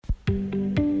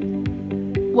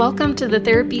Welcome to the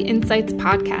Therapy Insights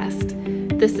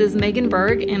podcast. This is Megan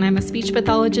Berg, and I'm a speech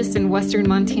pathologist in Western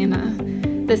Montana.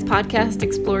 This podcast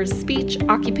explores speech,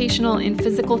 occupational, and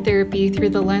physical therapy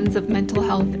through the lens of mental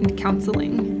health and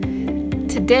counseling.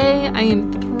 Today, I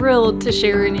am thrilled to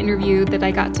share an interview that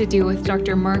I got to do with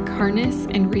Dr. Mark Harness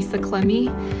and Risa Clemmie.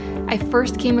 I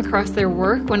first came across their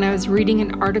work when I was reading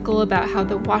an article about how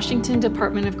the Washington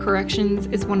Department of Corrections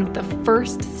is one of the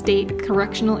first state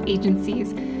correctional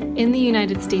agencies in the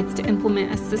United States to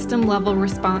implement a system-level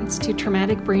response to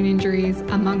traumatic brain injuries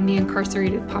among the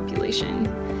incarcerated population.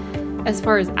 As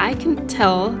far as I can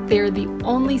tell, they are the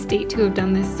only state to have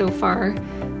done this so far,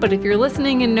 but if you're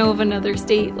listening and know of another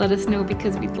state, let us know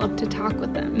because we'd love to talk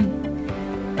with them.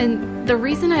 And the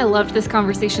reason I loved this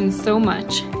conversation so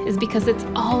much is because it's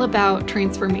all about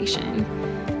transformation.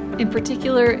 In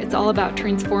particular, it's all about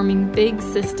transforming big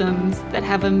systems that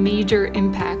have a major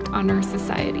impact on our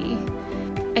society.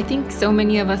 I think so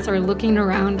many of us are looking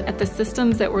around at the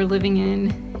systems that we're living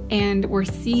in, and we're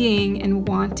seeing and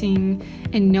wanting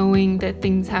and knowing that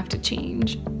things have to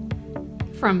change.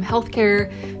 From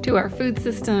healthcare to our food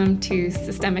system to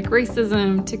systemic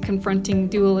racism to confronting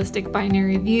dualistic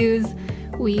binary views,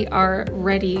 we are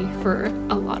ready for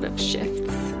a lot of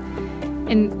shifts.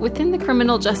 And within the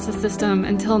criminal justice system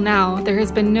until now, there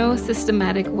has been no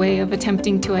systematic way of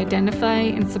attempting to identify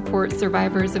and support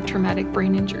survivors of traumatic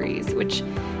brain injuries, which,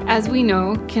 as we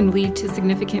know, can lead to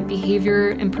significant behavior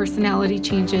and personality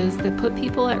changes that put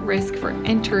people at risk for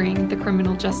entering the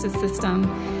criminal justice system,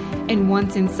 and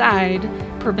once inside,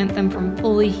 prevent them from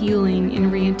fully healing and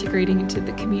reintegrating into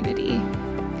the community.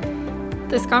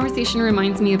 This conversation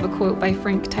reminds me of a quote by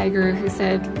Frank Tiger, who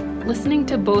said, "Listening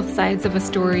to both sides of a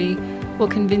story will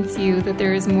convince you that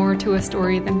there is more to a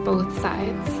story than both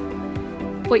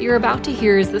sides." What you're about to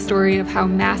hear is the story of how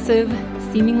massive,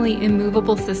 seemingly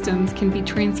immovable systems can be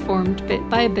transformed bit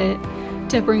by bit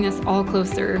to bring us all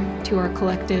closer to our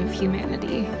collective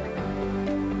humanity.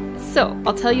 So,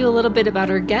 I'll tell you a little bit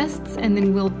about our guests, and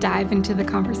then we'll dive into the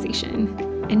conversation.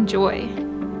 Enjoy.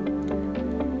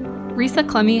 Risa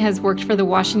Clemmie has worked for the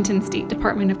Washington State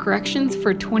Department of Corrections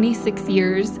for 26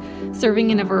 years, serving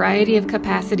in a variety of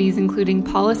capacities including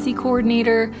policy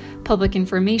coordinator, public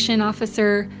information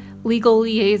officer, legal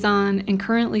liaison, and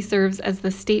currently serves as the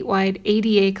statewide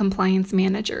ADA compliance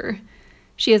manager.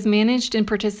 She has managed and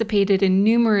participated in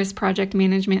numerous project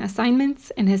management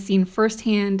assignments and has seen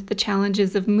firsthand the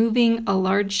challenges of moving a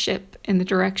large ship in the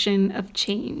direction of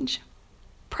change.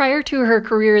 Prior to her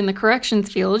career in the corrections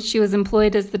field, she was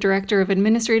employed as the Director of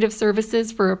Administrative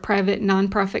Services for a private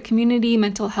nonprofit community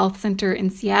mental health center in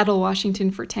Seattle,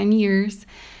 Washington for 10 years,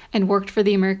 and worked for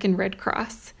the American Red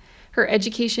Cross. Her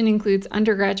education includes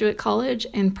undergraduate college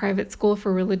and private school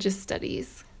for religious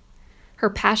studies. Her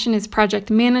passion is project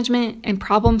management and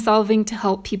problem solving to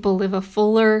help people live a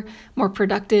fuller, more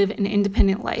productive, and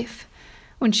independent life.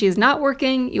 When she is not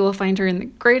working, you will find her in the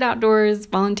great outdoors,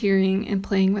 volunteering, and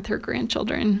playing with her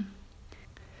grandchildren.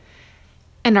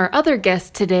 And our other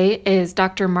guest today is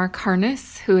Dr. Mark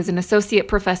Harness, who is an associate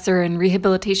professor in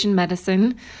rehabilitation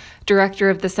medicine,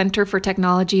 director of the Center for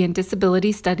Technology and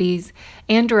Disability Studies,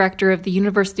 and director of the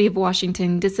University of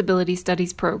Washington Disability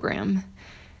Studies program.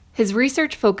 His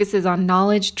research focuses on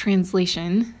knowledge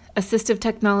translation, assistive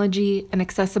technology, and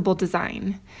accessible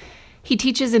design. He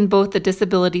teaches in both the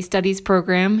Disability Studies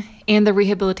program and the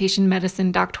Rehabilitation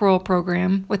Medicine doctoral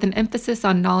program with an emphasis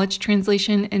on knowledge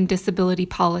translation and disability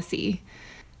policy.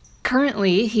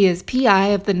 Currently, he is PI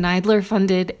of the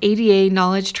NIDLR-funded ADA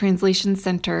Knowledge Translation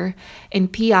Center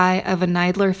and PI of a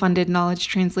NIDLR-funded knowledge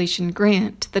translation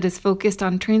grant that is focused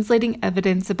on translating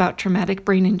evidence about traumatic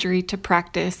brain injury to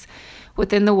practice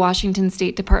within the Washington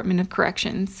State Department of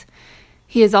Corrections.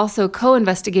 He is also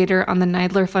co-investigator on the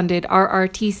NIDLR-funded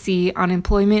RRTC on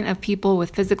employment of people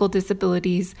with physical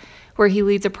disabilities, where he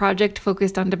leads a project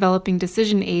focused on developing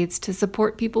decision aids to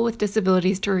support people with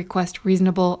disabilities to request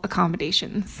reasonable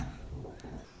accommodations.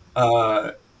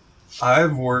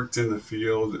 I've worked in the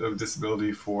field of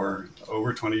disability for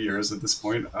over 20 years at this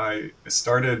point. I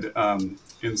started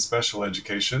in special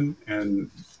education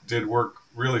and did work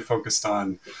really focused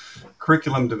on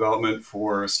curriculum development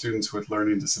for students with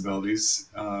learning disabilities,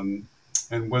 and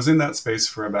was in that space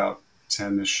for about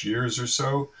 10-ish years or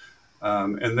so,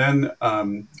 and then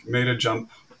made a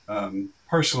jump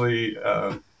partially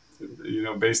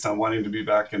based on wanting to be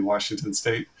back in Washington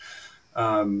State,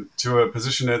 to a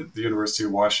position at the University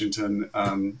of Washington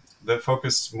that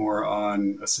focused more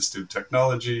on assistive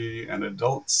technology and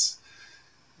adults,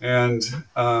 and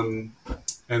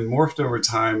morphed over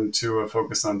time to a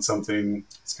focus on something,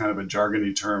 it's kind of a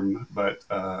jargony term, but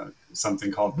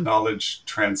something called knowledge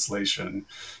translation.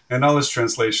 And knowledge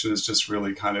translation is just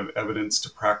really kind of evidence to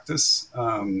practice.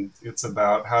 It's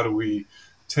about how do we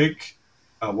take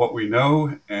what we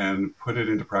know and put it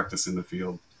into practice in the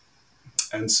field.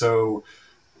 And so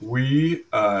we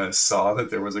saw that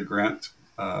there was a grant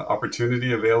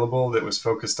opportunity available that was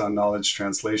focused on knowledge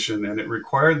translation, and it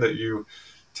required that you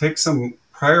take some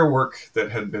prior work that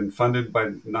had been funded by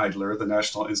NIDLR, the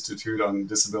National Institute on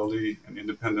Disability and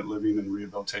Independent Living and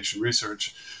Rehabilitation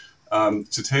Research,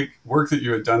 to take work that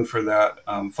you had done for that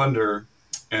funder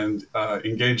and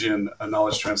engage in a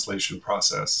knowledge translation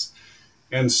process.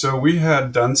 And so we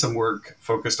had done some work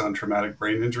focused on traumatic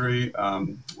brain injury,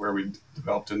 where we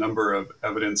developed a number of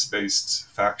evidence-based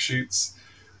fact sheets.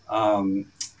 And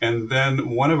then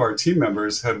one of our team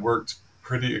members had worked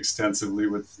pretty extensively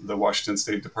with the Washington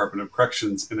State Department of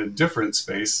Corrections in a different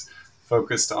space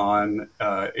focused on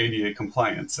ADA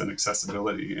compliance and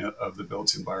accessibility of the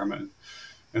built environment.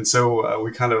 And so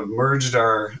we kind of merged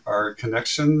our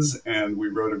connections, and we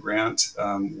wrote a grant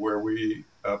where we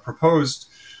proposed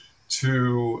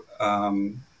to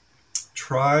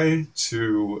try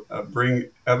to bring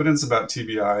evidence about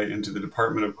TBI into the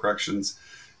Department of Corrections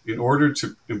in order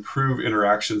to improve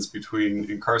interactions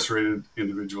between incarcerated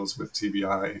individuals with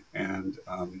TBI and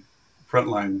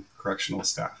frontline correctional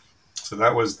staff. So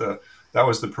that was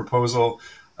the proposal,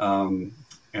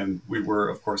 and we were,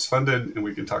 of course, funded, and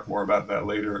we can talk more about that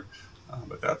later.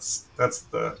 But that's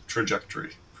the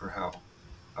trajectory for how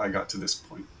I got to this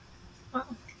point. Wow.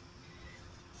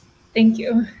 Thank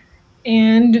you.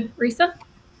 And Risa?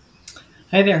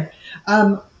 Hi there.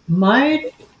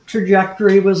 My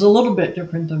trajectory was a little bit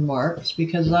different than Mark's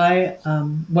because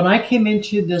when I came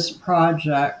into this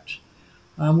project,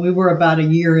 we were about a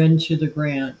year into the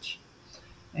grant.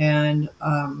 And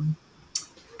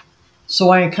so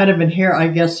I kind of I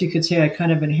guess you could say I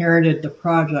kind of inherited the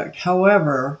project.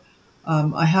 However,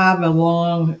 I have a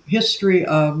long history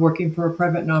of working for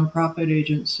private nonprofit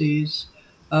agencies,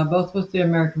 both with the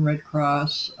American Red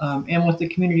Cross and with the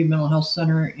Community Mental Health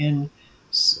Center in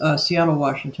Seattle,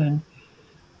 Washington.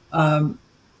 And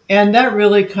that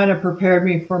really kind of prepared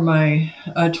me for my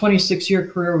 26-year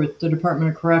career with the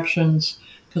Department of Corrections,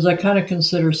 because I kind of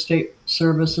consider state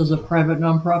service as a private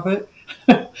nonprofit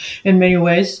in many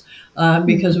ways,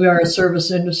 because we are a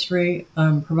service industry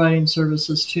providing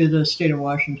services to the state of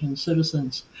Washington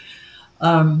citizens.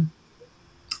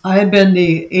 I have been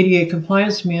the ADA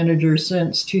compliance manager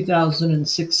since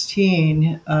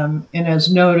 2016, and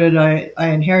as noted, I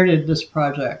inherited this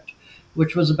project,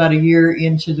 which was about a year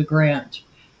into the grant.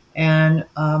 And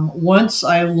once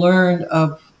I learned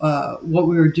of what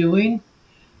we were doing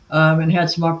and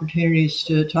had some opportunities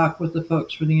to talk with the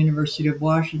folks from the University of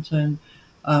Washington,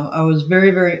 I was very,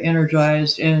 very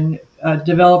energized and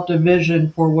developed a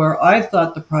vision for where I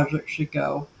thought the project should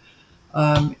go.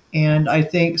 And I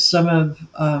think some of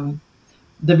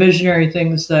the visionary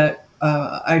things that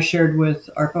I shared with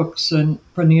our folks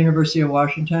from the University of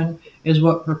Washington is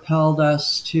what propelled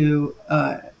us to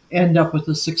end up with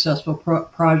a successful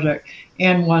project,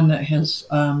 and one that has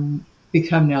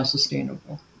become now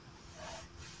sustainable.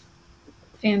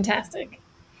 Fantastic.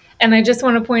 And I just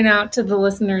want to point out to the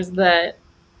listeners that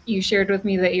you shared with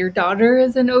me that your daughter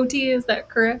is an OT. Is that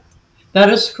correct? That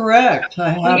is correct. I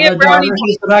have a daughter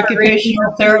who's an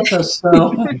occupational therapist,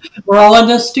 so we're all in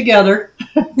this together.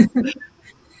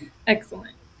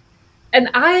 Excellent. And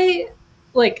I'm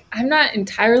not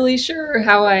entirely sure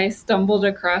how I stumbled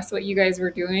across what you guys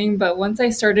were doing, but once I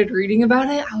started reading about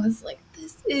it, I was like,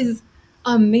 this is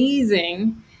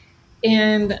amazing.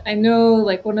 And I know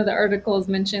one of the articles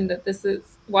mentioned that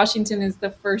Washington is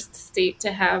the first state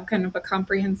to have kind of a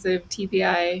comprehensive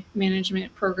TBI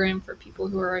management program for people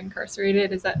who are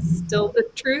incarcerated. Is that still the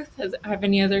truth? Have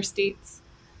any other states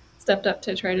stepped up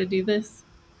to try to do this?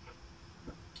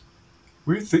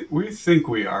 We think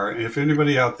we are. If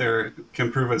anybody out there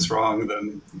can prove us wrong,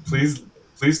 then please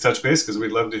touch base, because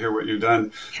we'd love to hear what you've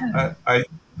done. Yeah.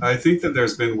 I think that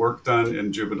there's been work done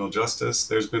in juvenile justice.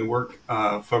 There's been work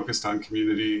focused on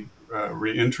community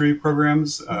reentry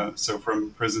programs, so from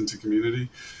prison to community.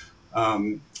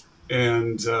 And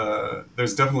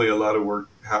there's definitely a lot of work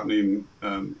happening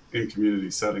in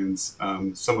community settings,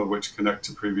 some of which connect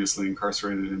to previously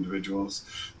incarcerated individuals.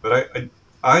 But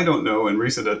I don't know, and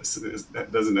Risa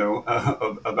doesn't know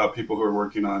about people who are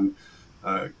working on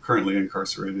currently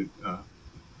incarcerated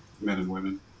men and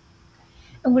women.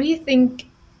 And what do you think?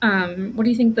 What do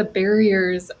you think the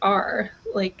barriers are?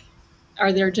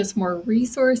 Are there just more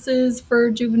resources for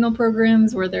juvenile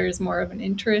programs where there's more of an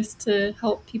interest to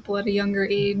help people at a younger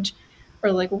age?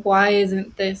 Or why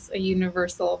isn't this a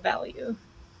universal value?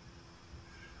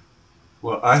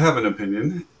 Well, I have an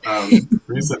opinion.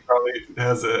 Lisa probably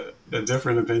has a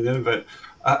different opinion, but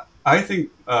I think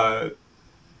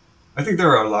I think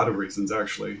there are a lot of reasons,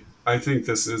 actually. I think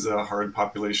this is a hard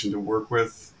population to work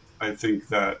with. I think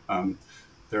that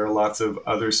there are lots of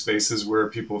other spaces where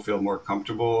people feel more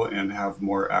comfortable and have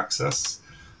more access.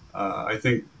 I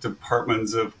think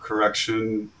departments of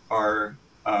correction are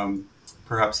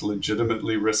perhaps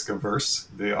legitimately risk averse.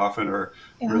 They often are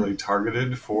really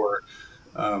targeted for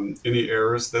any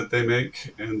errors that they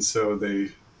make, and so they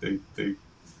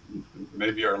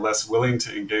maybe are less willing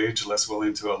to engage, less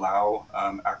willing to allow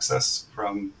access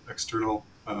from external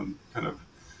kind of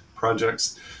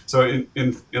projects. So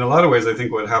in a lot of ways, I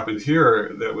think what happened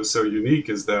here that was so unique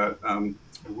is that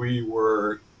we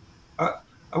were,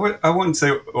 I wouldn't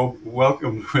say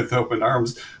welcome with open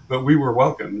arms, but we were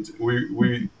welcomed.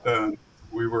 We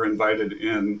were invited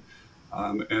in.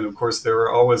 And of course, there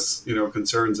are always,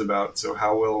 concerns about, so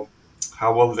how will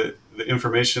the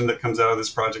information that comes out of this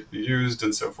project be used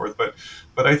and so forth. But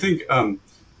I think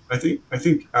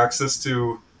access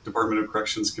to Department of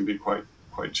Corrections can be quite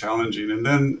challenging. And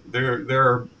then there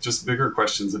are just bigger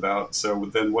questions about, so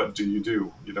then what do you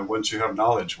do? Once you have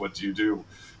knowledge, what do you do?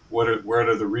 Where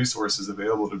are the resources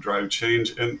available to drive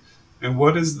change? And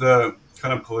what is the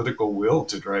kind of political will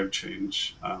to drive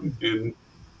change in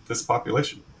this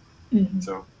population? Mm-hmm.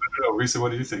 So I don't know, Risa,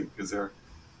 what do you think? Is there?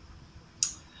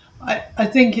 I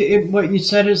think what you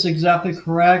said is exactly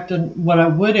correct. And what I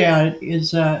would add is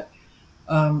that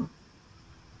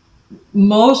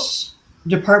most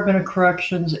Department of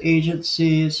Corrections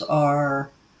agencies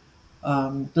are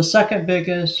the second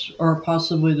biggest or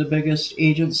possibly the biggest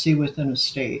agency within a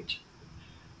state.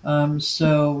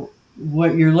 So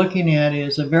what you're looking at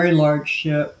is a very large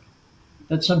ship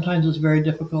that sometimes is very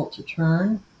difficult to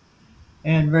turn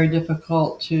and very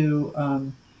difficult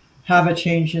to have a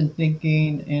change in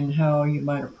thinking in how you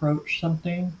might approach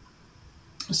something,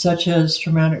 such as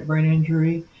traumatic brain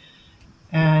injury.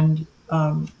 And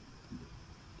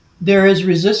there is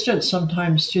resistance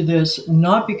sometimes to this,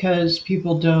 not because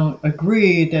people don't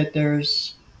agree that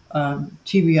there's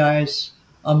TBIs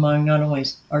among not only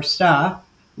our staff,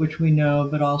 which we know,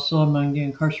 but also among the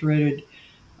incarcerated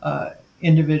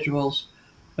individuals.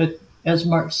 But as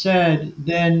Mark said,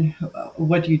 then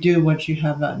what do you do once you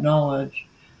have that knowledge?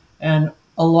 And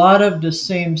a lot of the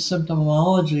same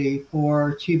symptomology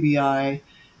for TBI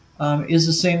is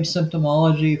the same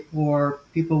symptomology for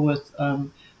people with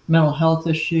mental health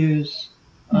issues,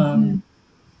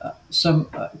 some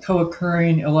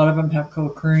co-occurring, a lot of them have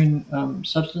co-occurring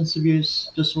substance abuse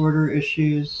disorder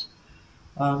issues.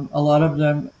 A lot of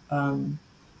them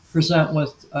present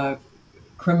with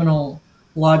criminal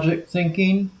logic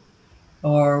thinking,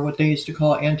 or what they used to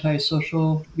call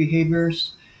antisocial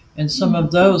behaviors. And some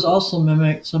of those also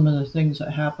mimic some of the things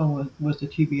that happen with the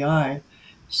TBI.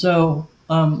 So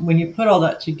when you put all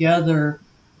that together,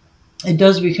 it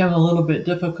does become a little bit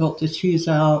difficult to tease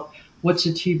out what's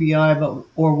a TBI,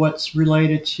 or what's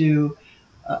related to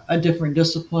a different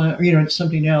discipline, or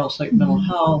something else like mental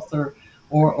health,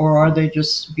 or are they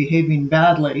just behaving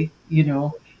badly?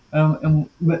 And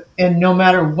no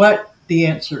matter what the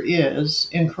answer is,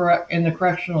 in the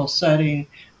correctional setting,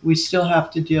 we still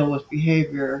have to deal with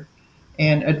behavior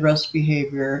and address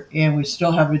behavior, and we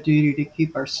still have a duty to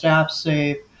keep our staff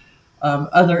safe,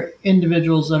 other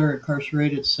individuals that are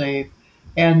incarcerated safe,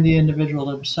 and the individual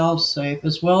themselves safe,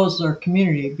 as well as their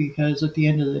community, because at the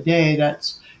end of the day,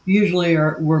 that's usually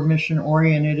we're mission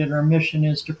oriented, and our mission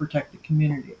is to protect the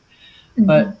community. Mm-hmm.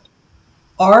 But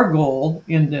our goal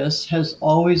in this has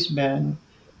always been,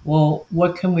 well,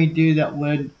 what can we do that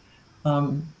would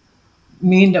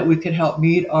mean that we could help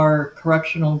meet our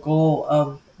correctional goal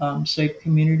of safe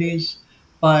communities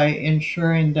by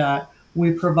ensuring that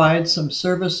we provide some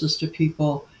services to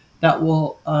people that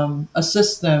will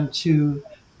assist them to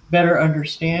better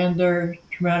understand their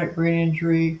traumatic brain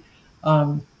injury,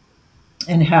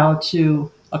 and how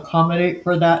to accommodate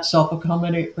for that,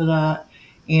 self-accommodate for that,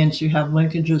 and to have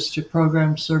linkages to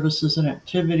programs, services, and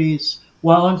activities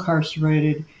while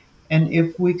incarcerated. And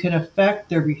if we can affect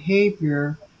their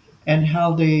behavior and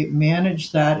how they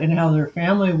manage that and how their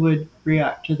family would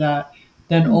react to that,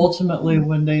 then ultimately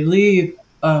when they leave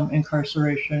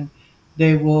incarceration,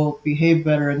 they will behave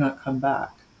better and not come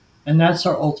back. And that's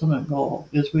our ultimate goal,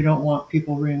 is we don't want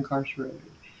people reincarcerated.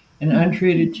 And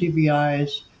untreated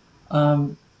TBIs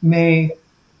may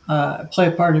play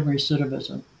a part in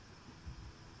recidivism.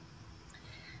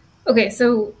 Okay,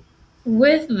 so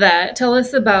with that, tell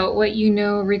us about what you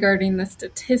know regarding the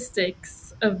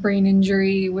statistics of brain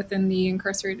injury within the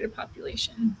incarcerated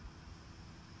population.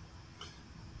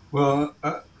 Well,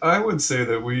 I would say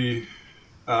that we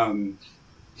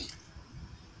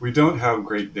we don't have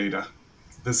great data.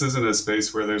 This isn't a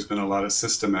space where there's been a lot of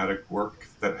systematic work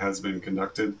that has been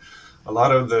conducted. A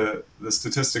lot of the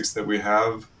statistics that we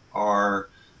have are,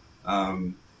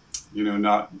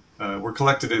 not were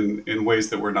collected in ways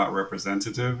that were not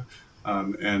representative,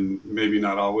 and maybe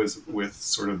not always with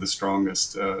sort of the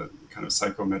strongest kind of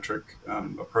psychometric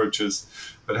approaches.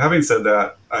 But having said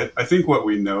that, I think what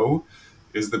we know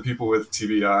is that people with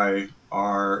TBI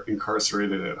are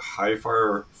incarcerated at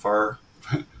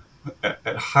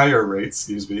at higher rates,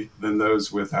 than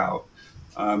those without.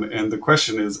 And the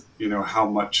question is, how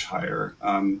much higher?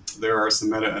 There are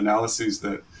some meta-analyses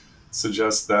that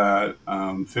suggest that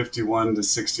 51 to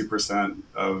 60%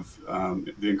 of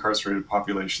the incarcerated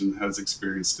population has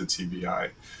experienced a TBI.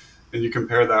 And you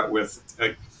compare that with,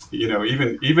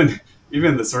 even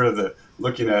the sort of the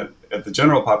looking at the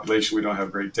general population, we don't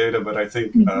have great data, but I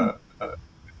think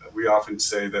we often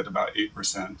say that about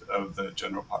 8% of the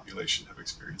general population have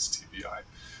experienced TBI.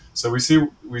 So we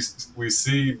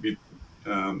see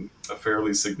a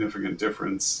fairly significant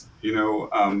difference.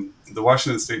 The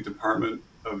Washington State Department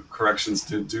of Corrections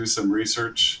did do some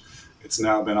research. It's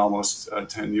now been almost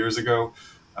 10 years ago.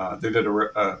 They did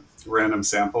a random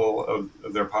sample of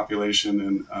their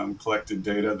population and collected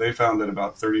data. They found that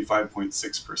about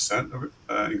 35.6% of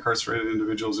incarcerated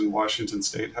individuals in Washington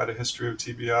State had a history of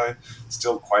TBI,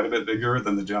 still quite a bit bigger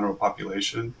than the general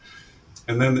population.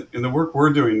 And then in the work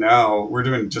we're doing now, we're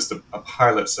doing just a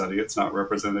pilot study. It's not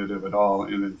representative at all,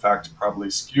 and in fact,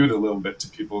 probably skewed a little bit to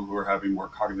people who are having more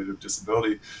cognitive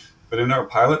disability. But in our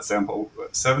pilot sample,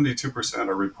 72%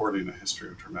 are reporting a history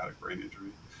of traumatic brain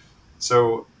injury.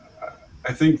 So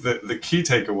I think that the key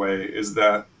takeaway is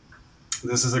that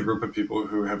this is a group of people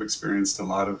who have experienced a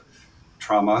lot of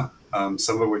trauma,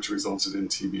 some of which resulted in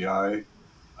TBI.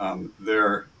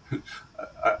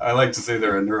 I like to say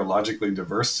they're a neurologically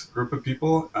diverse group of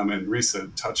people, and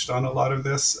Risa touched on a lot of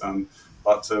this.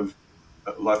 Lots of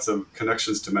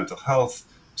connections to mental health,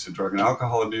 to drug and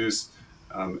alcohol abuse,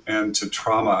 and to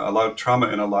trauma. A lot of trauma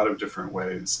in a lot of different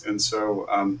ways, and so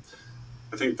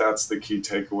I think that's the key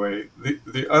takeaway.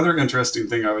 The other interesting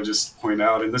thing I would just point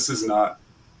out, and this is not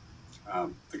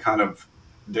the kind of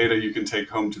data you can take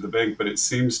home to the bank, but it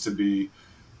seems to be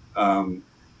kind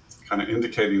of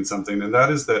indicating something, and that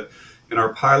is that in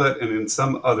our pilot and in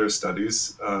some other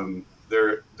studies,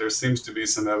 there seems to be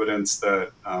some evidence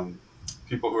that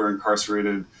people who are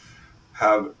incarcerated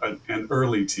have an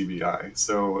early TBI,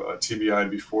 so a TBI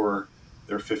before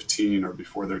they're 15 or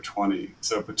before they're 20,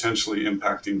 so potentially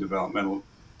impacting developmental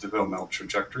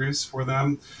trajectories for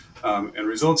them, and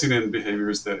resulting in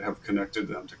behaviors that have connected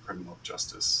them to criminal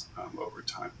justice over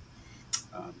time.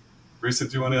 Risa,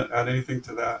 do you want to add anything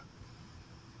to that?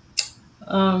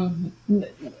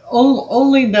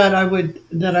 Only that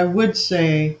I would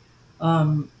say,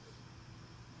 a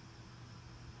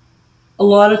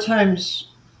lot of times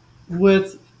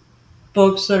with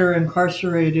folks that are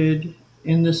incarcerated,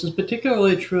 and this is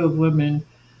particularly true of women,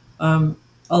 a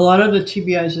lot of the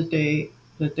TBIs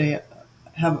that they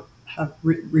have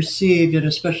received, and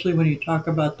especially when you talk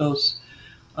about those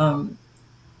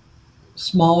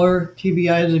smaller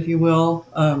TBIs, if you will,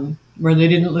 where they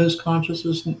didn't lose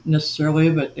consciousness necessarily,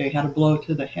 but they had a blow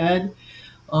to the head.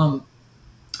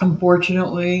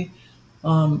 Unfortunately,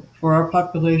 for our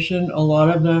population, a lot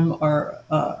of them are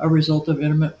a result of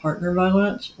intimate partner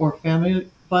violence or family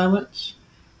violence.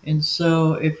 And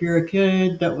so if you're a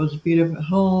kid that was beat up at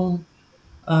home,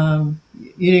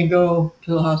 you didn't go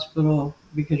to the hospital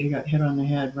because you got hit on the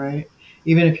head, right?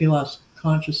 Even if you lost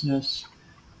consciousness.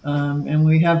 And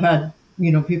we have had,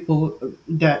 people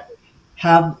that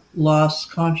have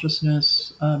lost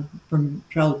consciousness from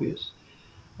child abuse.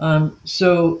 And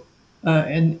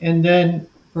then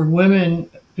for women,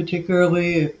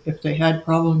 particularly if they had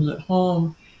problems at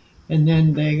home, and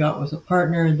then they got with a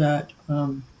partner that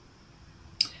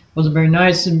wasn't very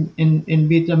nice and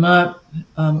beat them up,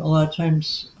 a lot of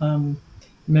times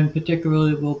men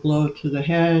particularly will blow to the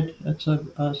head. That's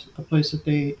a place that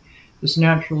they just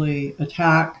naturally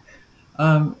attack.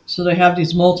 So they have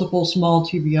these multiple small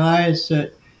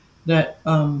TBIs that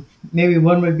maybe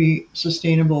one would be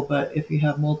sustainable, but if you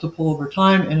have multiple over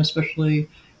time, and especially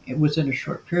within a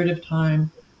short period of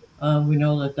time, we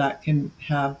know that can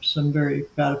have some very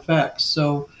bad effects.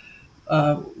 So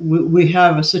we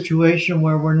have a situation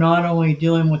where we're not only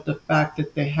dealing with the fact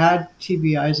that they had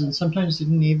TBIs and sometimes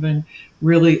didn't even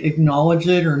really acknowledge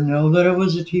it or know that it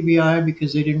was a TBI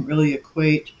because they didn't really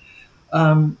equate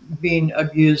being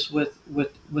abused with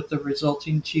the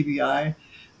resulting TBI,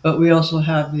 but we also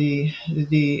have the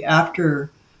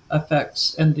after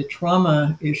effects and the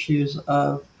trauma issues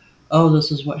of oh,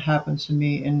 this is what happened to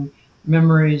me, and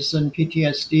memories and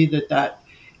PTSD that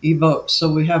evokes.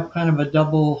 So we have kind of a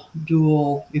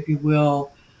dual, if you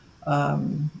will,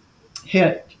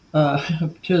 hit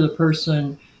to the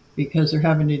person, because they're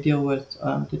having to deal with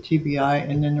the TBI,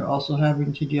 and then they're also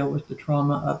having to deal with the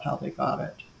trauma of how they got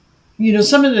it.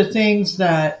 Some of the things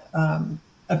that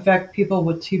affect people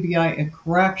with TBI in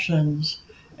corrections,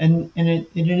 and it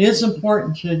is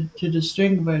important to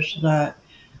distinguish that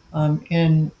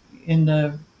in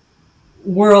the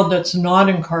world that's not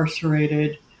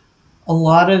incarcerated, a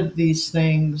lot of these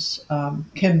things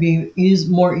can be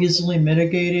more easily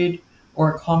mitigated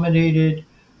or accommodated,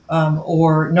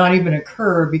 or not even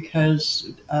occur,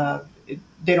 because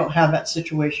they don't have that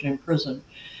situation in prison,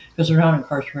 because they're not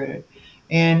incarcerated.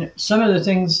 And some of the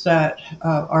things that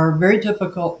are very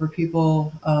difficult for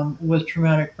people with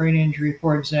traumatic brain injury,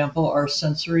 for example, are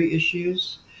sensory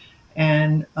issues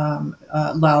and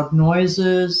loud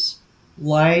noises,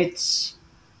 lights,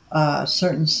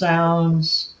 certain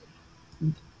sounds.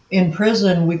 In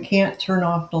prison, we can't turn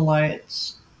off the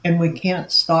lights and we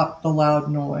can't stop the loud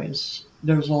noise.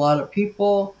 There's a lot of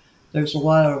people. There's a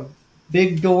lot of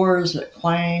big doors that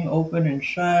clang open and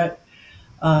shut.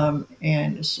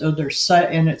 And so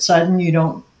and it's sudden. You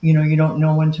don't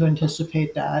know when to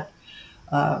anticipate that.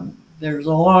 There's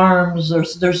alarms.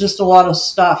 There's just a lot of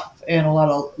stuff and a lot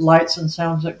of lights and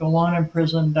sounds that go on in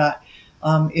prison that,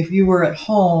 if you were at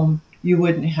home, you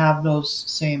wouldn't have those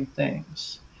same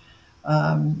things.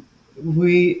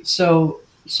 So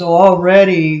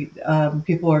already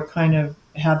people are kind of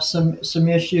have some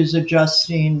issues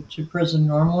adjusting to prison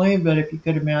normally. But if you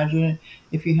could imagine,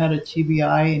 if you had a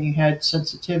TBI and you had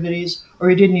sensitivities, or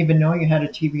you didn't even know you had a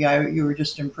TBI, you were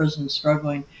just in prison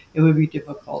struggling, it would be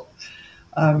difficult.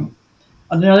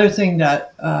 Another thing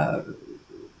that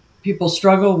people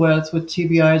struggle with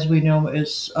TBIs, we know,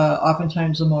 is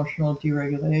oftentimes emotional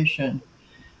deregulation.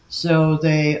 So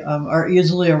they are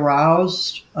easily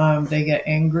aroused. They get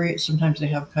angry. Sometimes they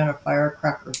have kind of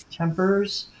firecracker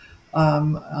tempers,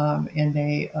 and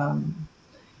they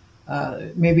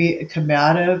may be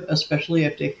combative, especially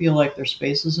if they feel like their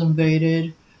space is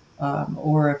invaded,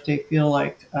 or if they feel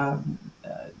like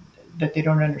that they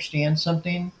don't understand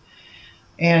something.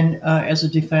 And as a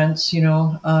defense,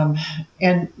 and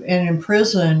in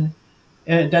prison,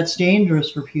 that's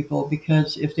dangerous for people,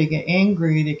 because if they get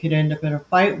angry, they could end up in a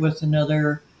fight with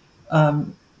another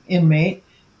inmate,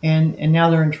 and now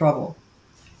they're in trouble.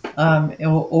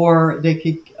 Or they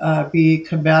could be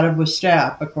combative with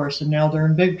staff, of course, and now they're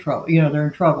in big trouble. They're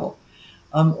in trouble.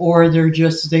 Or they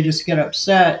just get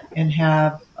upset and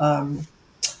have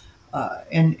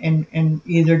and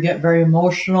either get very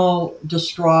emotional,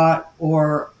 distraught,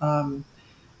 or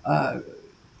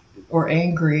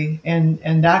angry,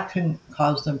 and that can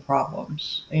cause them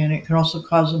problems. And it can also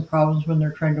cause them problems when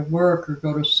they're trying to work or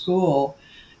go to school.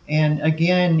 And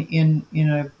again, in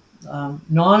a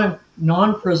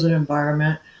non-prison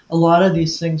environment, a lot of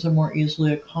these things are more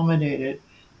easily accommodated.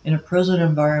 In a prison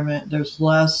environment, there's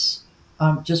less,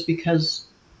 just because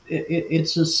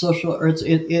it's a social, or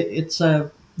it's a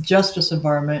justice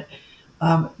environment.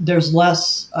 There's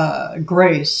less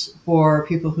grace for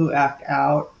people who act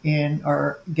out and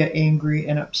get angry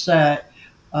and upset.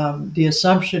 The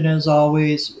assumption is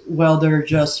always, well, they're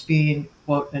just being,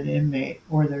 quote, an inmate,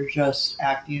 or they're just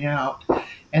acting out.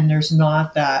 And there's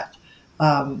not that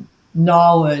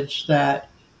knowledge that,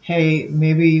 hey,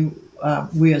 maybe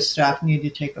we as staff need to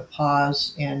take a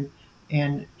pause and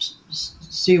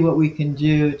see what we can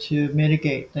do to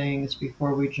mitigate things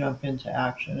before we jump into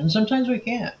action. And sometimes we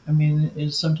can't. I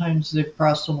mean, sometimes they've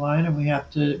crossed the line, and we have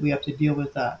to deal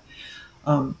with that.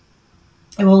 And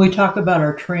when we talk about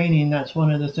our training, that's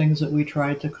one of the things that we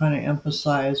tried to kind of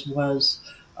emphasize was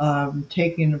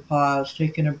taking a pause,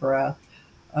 taking a breath,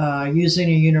 using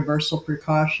a universal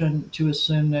precaution to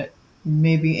assume that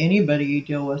maybe anybody you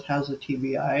deal with has a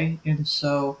TBI, and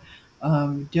so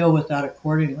deal with that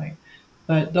accordingly.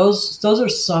 But those are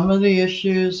some of the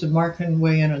issues, and Mark can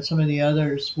weigh in on some of the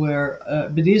others.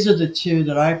 But these are the two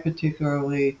that I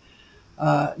particularly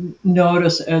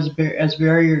notice as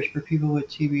barriers for people with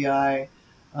TBI: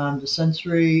 the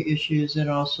sensory issues, and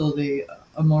also the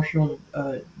emotional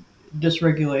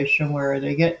dysregulation, where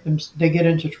they get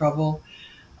into trouble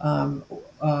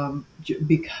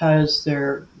because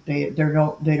they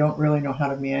don't really know how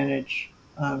to manage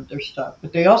their stuff.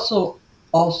 But they also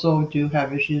do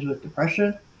have issues with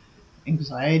depression,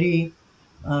 anxiety.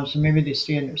 So maybe they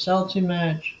stay in their cell too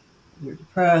much, they're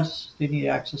depressed, they need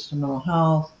access to mental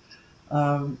health,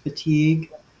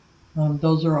 fatigue.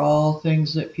 Those are all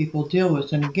things that people deal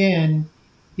with. And again,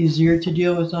 easier to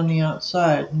deal with on the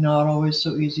outside, not always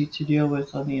so easy to deal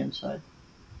with on the inside.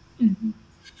 Mm-hmm.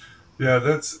 Yeah,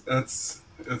 that's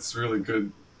really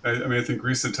good. I mean, I think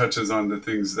Risa touches on the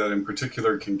things that in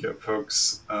particular can get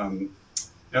folks,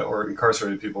 or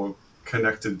incarcerated people,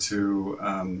 connected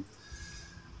to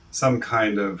some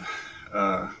kind of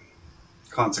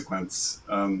consequence.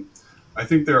 I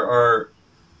think there are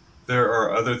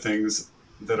other things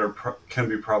that can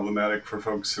be problematic for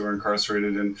folks who are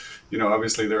incarcerated, and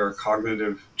obviously there are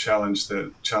cognitive challenges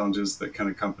that can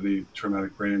accompany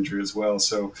traumatic brain injury as well.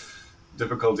 So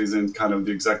difficulties in kind of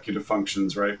the executive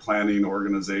functions, right? Planning,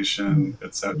 organization,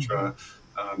 etc.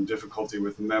 Difficulty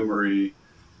with memory.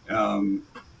 And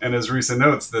as Risa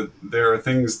notes, that there are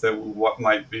things that what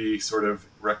might be sort of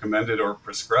recommended or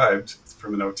prescribed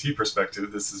from an OT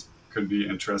perspective. Could be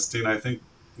interesting. I think,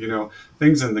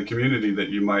 things in the community that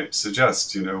you might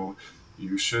suggest, you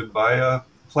should buy a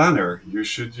planner, you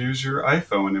should use your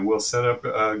iPhone and we'll set up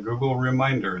Google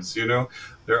reminders. There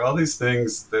are all these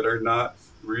things that are not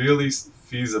really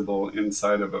feasible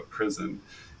inside of a prison.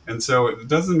 And so it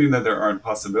doesn't mean that there aren't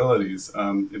possibilities.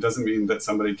 It doesn't mean that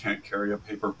somebody can't carry a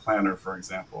paper planner, for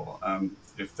example,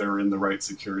 if they're in the right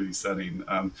security setting.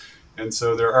 And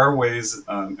so there are ways,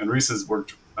 and Risa's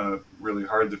worked really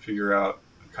hard to figure out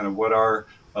kind of what are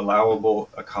allowable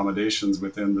accommodations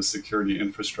within the security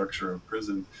infrastructure of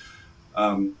prison.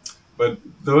 But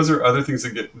those are other things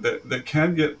that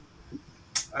can get,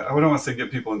 I don't want to say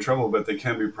get people in trouble, but they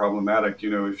can be problematic.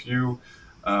 If you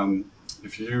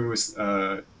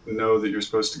know that you're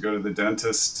supposed to go to the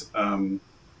dentist, and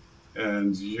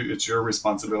it's your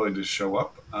responsibility to show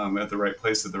up at the right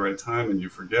place at the right time, and you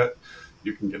forget,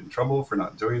 you can get in trouble for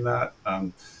not doing that.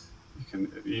 You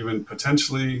can even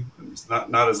potentially, it's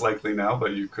not as likely now,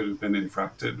 but you could have been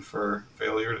infracted for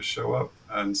failure to show up.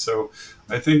 And so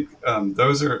I think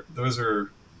those are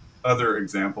other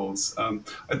examples.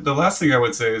 The last thing I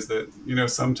would say is that,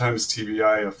 sometimes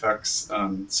TBI affects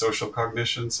social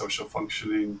cognition, social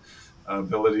functioning,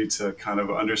 ability to kind of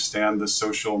understand the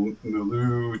social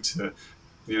milieu, to,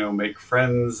 make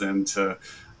friends, and to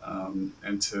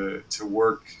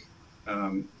work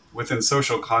within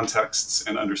social contexts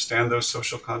and understand those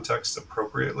social contexts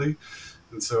appropriately.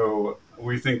 And so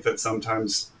we think that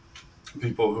sometimes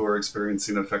people who are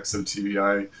experiencing effects of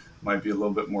TBI might be a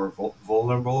little bit more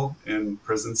vulnerable in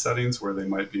prison settings where they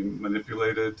might be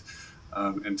manipulated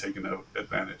and taken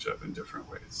advantage of in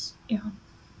different ways. Yeah.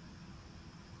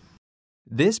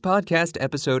 This podcast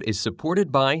episode is supported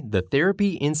by the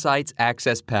Therapy Insights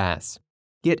Access Pass.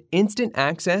 Get instant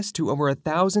access to over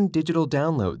 1,000 digital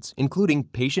downloads, including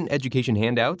patient education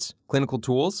handouts, clinical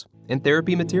tools, and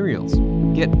therapy materials.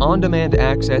 Get on-demand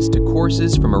access to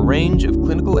courses from a range of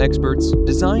clinical experts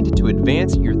designed to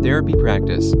advance your therapy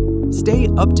practice. Stay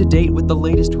up to date with the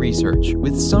latest research,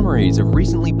 with summaries of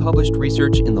recently published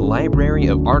research in the library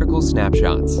of article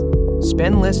snapshots.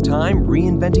 Spend less time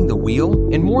reinventing the wheel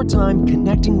and more time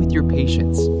connecting with your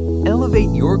patients. Elevate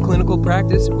your clinical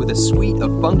practice with a suite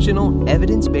of functional,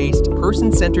 evidence-based,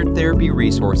 person-centered therapy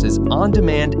resources on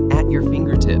demand at your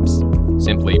fingertips.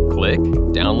 Simply click,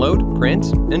 download,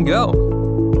 print, and go.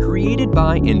 Created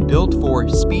by and built for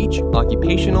speech,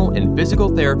 occupational, and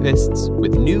physical therapists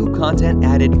with new content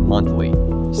added monthly.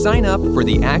 Sign up for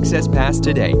the Access Pass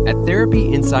today at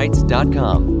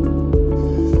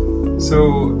therapyinsights.com.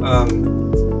 So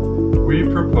we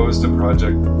proposed a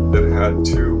project that had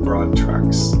two broad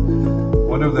tracks.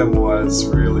 One of them was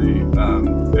really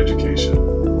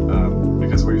education,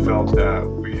 because we felt that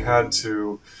we had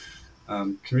to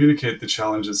communicate the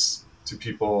challenges to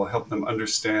people, help them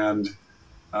understand,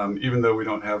 even though we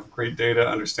don't have great data,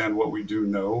 understand what we do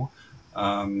know,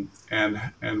 and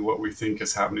what we think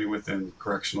is happening within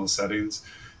correctional settings.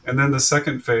 And then the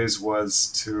second phase was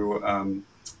to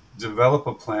develop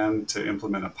a plan to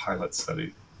implement a pilot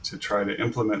study, to try to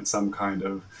implement some kind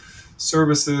of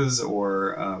services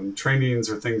or trainings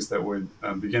or things that would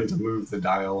begin to move the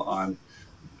dial on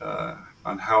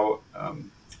how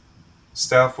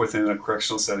staff within a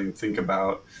correctional setting think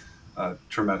about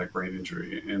traumatic brain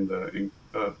injury in the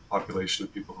population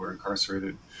of people who are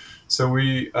incarcerated. So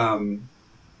we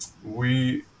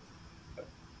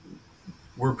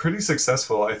were pretty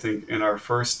successful, I think, in our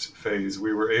first phase.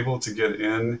 We were able to get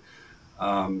in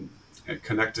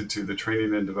connected to the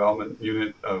training and development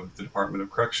unit of the Department of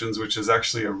Corrections, which is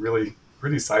actually a really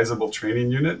pretty sizable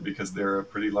training unit because they're a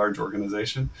pretty large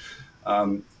organization.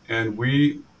 And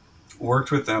we worked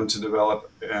with them to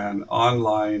develop an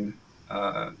online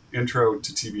intro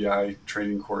to TBI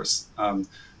training course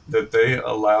that they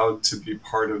allowed to be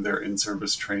part of their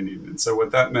in-service training. And so what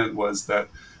that meant was that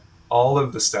all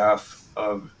of the staff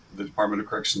of the Department of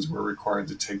Corrections were required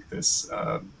to take this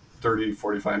 30,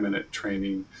 45-minute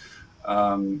training.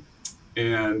 And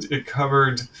it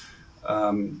covered,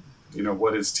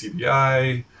 what is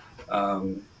TBI,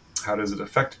 how does it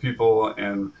affect people,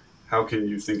 and how can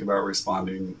you think about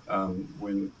responding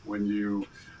when you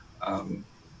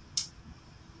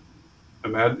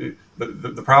imagine.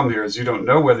 The problem here is you don't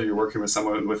know whether you're working with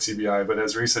someone with TBI, but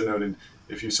as Risa noted,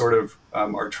 if you sort of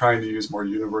are trying to use more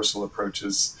universal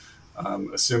approaches,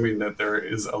 assuming that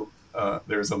there's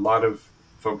a lot of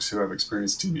folks who have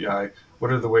experienced TBI,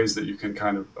 what are the ways that you can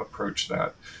kind of approach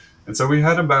that? And so we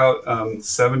had about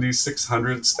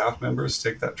 7,600 staff members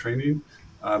take that training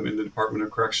in the Department of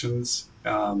Corrections.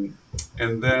 And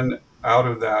then out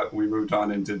of that, we moved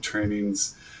on and did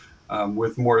trainings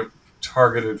with more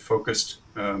targeted focus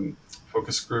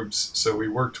groups. So we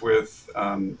worked with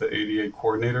the ADA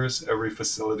coordinators. Every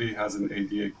facility has an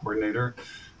ADA coordinator,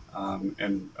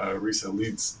 and Risa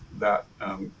leads that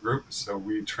group. So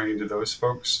we trained those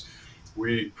folks.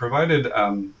 We provided, I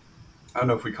don't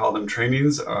know if we call them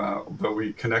trainings, but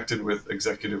we connected with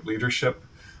executive leadership,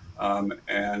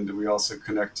 and we also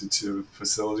connected to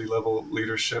facility level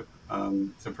leadership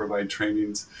to provide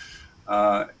trainings.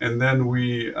 And then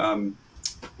we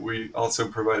also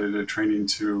provided a training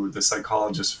to the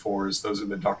psychologist fours. Those are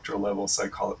the doctoral level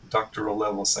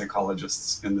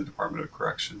psychologists in the Department of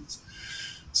Corrections.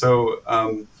 So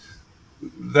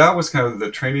that was kind of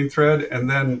the training thread. And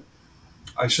then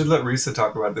I should let Risa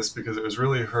talk about this because it was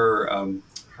really her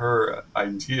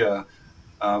idea.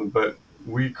 But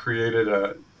we created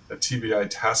a TBI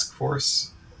task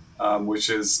force, which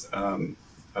is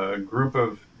a group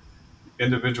of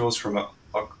individuals from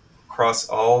across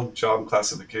all job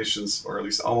classifications, or at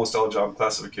least almost all job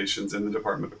classifications in the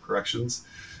Department of Corrections.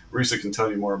 Risa can tell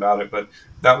you more about it, but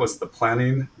that was the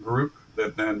planning group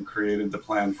that then created the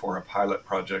plan for a pilot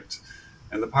project.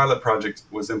 And the pilot project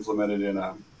was implemented in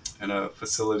a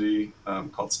facility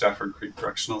called Stafford Creek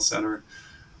Correctional Center.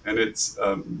 And it's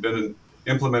been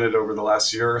implemented over the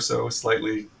last year or so,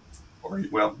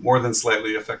 more than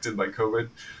slightly affected by COVID.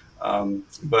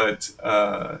 But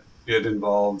it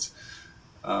involved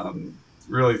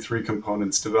really three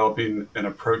components: developing an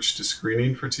approach to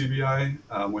screening for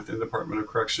TBI within the Department of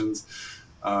Corrections,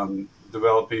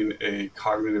 developing a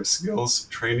cognitive skills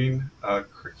training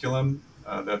curriculum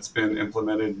that's been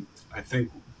implemented. I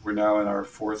think we're now in our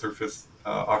fourth or fifth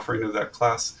offering of that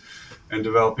class, and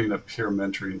developing a peer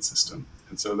mentoring system.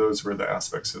 And so those were the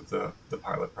aspects of the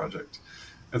pilot project.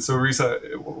 And so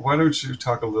Risa, why don't you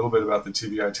talk a little bit about the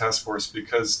TBI task force?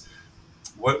 Because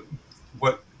what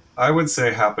I would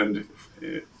say happened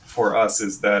for us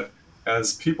is that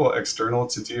as people external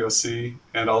to DOC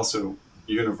and also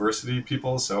university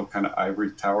people, so kind of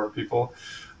ivory tower people,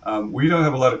 we don't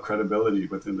have a lot of credibility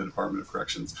within the Department of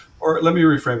Corrections. Or let me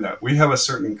reframe that. We have a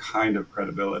certain kind of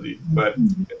credibility, but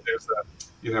there's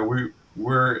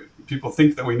people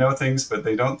think that we know things, but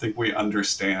they don't think we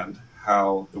understand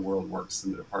how the world works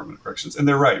in the Department of Corrections. And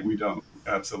they're right, we don't,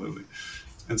 absolutely.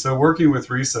 And so working with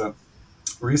Risa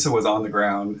was on the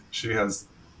ground. She has,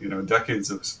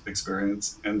 decades of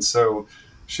experience. And so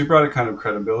she brought a kind of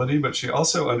credibility, but she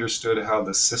also understood how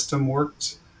the system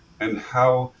worked and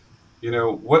how,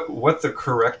 what the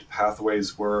correct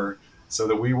pathways were so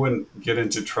that we wouldn't get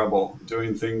into trouble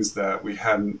doing things that we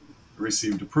hadn't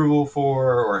received approval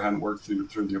for or hadn't worked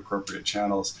through the appropriate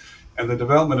channels. And the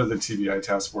development of the TBI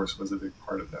task force was a big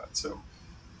part of that. So you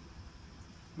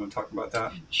want to talk about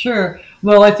that? Sure.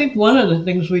 Well, I think one of the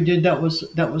things we did that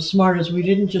was smart is we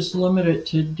didn't just limit it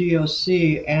to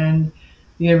DOC and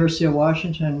the University of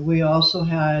Washington. We also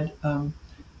had a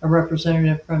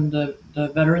representative from the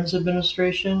Veterans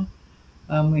Administration.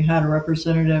 We had a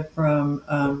representative from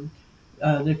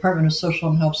the Department of Social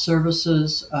and Health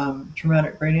Services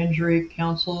Traumatic Brain Injury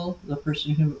Council, the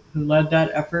person who led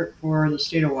that effort for the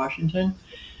state of Washington.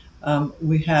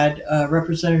 We had a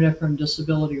representative from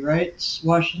Disability Rights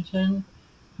Washington,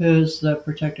 who's the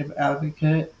protective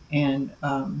advocate and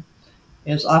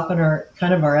is often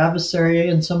our adversary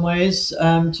in some ways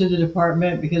to the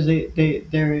department because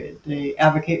they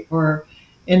advocate for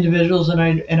individuals, and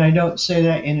I don't say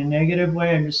that in a negative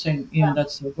way. I'm just saying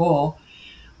that's their goal.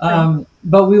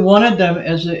 But we wanted them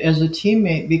as a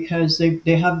teammate because they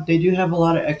do have a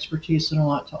lot of expertise and a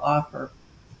lot to offer.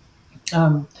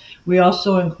 We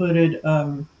also included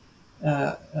a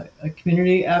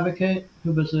community advocate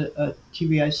who was a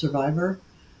TBI survivor,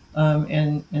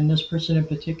 and this person in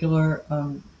particular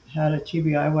had a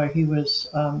TBI while he was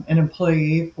an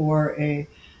employee for a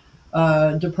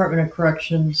Department of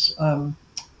Corrections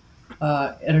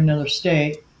at another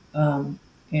state,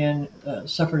 and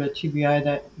suffered a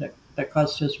TBI that that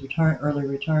caused his early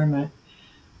retirement.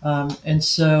 And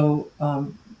so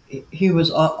he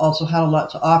was also had a lot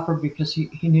to offer because he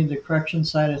knew the correction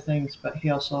side of things, but he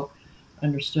also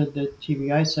understood the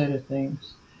TBI side of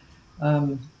things.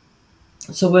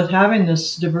 So with having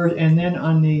this diverse, and then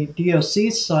on the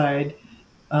DOC side,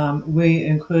 we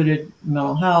included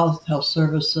mental health, health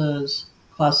services,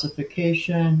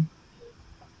 classification,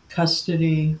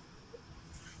 custody,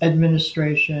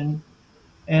 administration,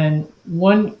 and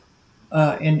one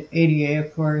in ADA,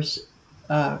 of course.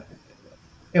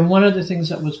 And one of the things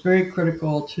that was very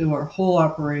critical to our whole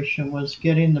operation was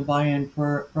getting the buy-in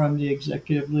from the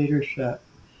executive leadership.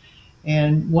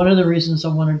 And one of the reasons I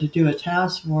wanted to do a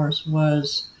task force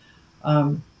was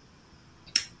DOC,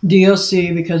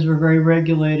 because we're very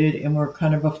regulated and we're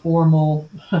kind of a formal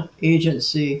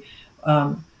agency.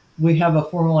 We have a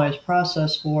formalized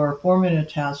process for forming a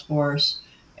task force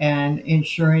and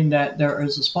ensuring that there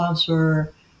is a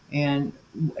sponsor and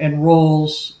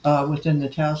roles within the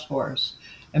task force.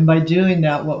 And by doing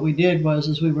that, what we did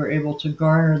was we were able to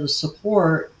garner the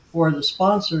support for the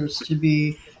sponsors to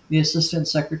be the Assistant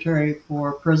Secretary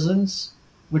for Prisons,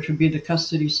 which would be the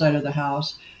custody side of the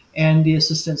house, and the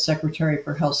Assistant Secretary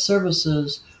for Health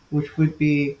Services, which would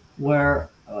be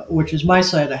which is my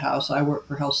side of the house. I work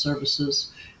for Health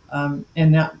Services, and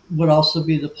that would also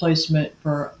be the placement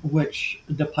for which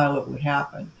the pilot would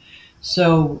happen.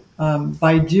 So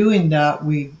by doing that,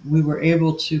 we were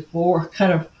able to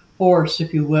force,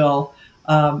 if you will,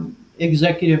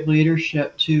 executive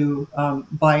leadership to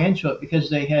buy into it, because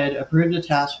they had approved a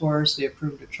task force, they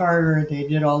approved a charter, they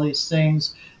did all these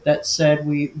things that said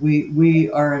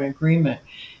we are in agreement.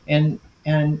 And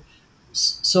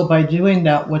so by doing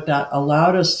that, what that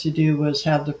allowed us to do was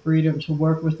have the freedom to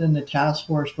work within the task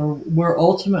force, where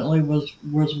ultimately was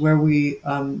where we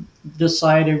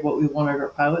decided what we wanted our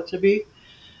pilot to be.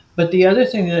 But the other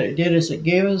thing that it did is it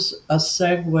gave us a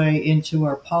segue into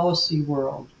our policy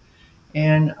world.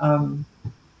 And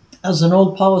as an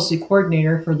old policy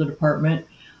coordinator for the department,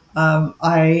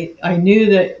 I knew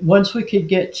that once we could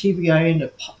get TBI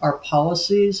into our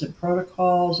policies and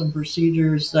protocols and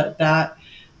procedures,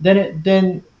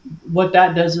 then what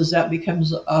that does is that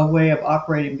becomes a way of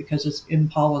operating, because it's in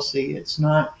policy. It's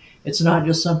not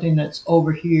just something that's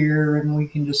over here and we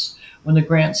can just, when the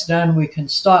grant's done, we can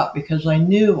stop. Because I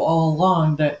knew all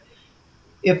along that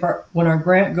when our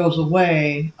grant goes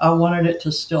away, I wanted it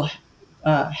to still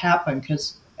happen,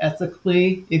 because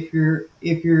ethically, if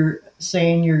you're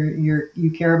saying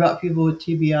you care about people with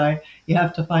TBI, you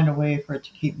have to find a way for it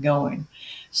to keep going.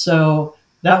 So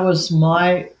that was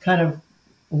my kind of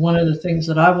one of the things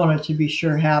that I wanted to be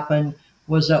sure happened,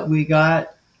 was that we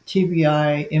got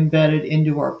TBI embedded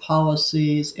into our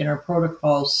policies and our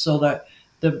protocols, so that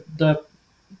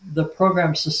the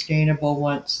program's sustainable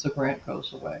once the grant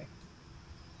goes away.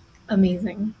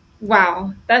 Amazing.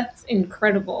 Wow, that's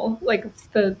incredible. Like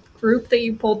the group that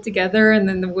you pulled together and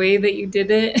then the way that you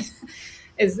did it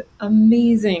is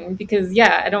amazing, because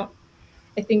I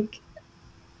think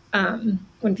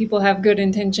when people have good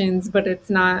intentions but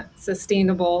it's not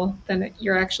sustainable, then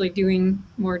you're actually doing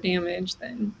more damage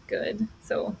than good.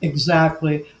 So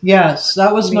exactly, yes,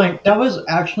 that was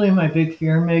actually my big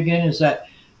fear, Megan, is that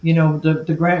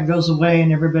the grant goes away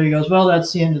and everybody goes, well,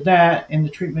 that's the end of that, and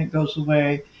the treatment goes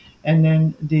away, and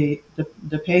then the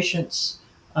patients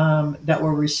that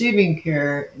were receiving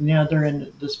care, now they're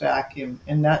in this vacuum,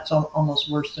 and that's almost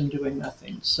worse than doing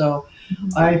nothing. So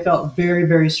I felt very,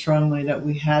 very strongly that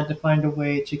we had to find a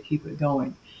way to keep it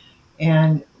going.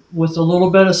 And with a little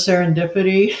bit of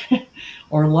serendipity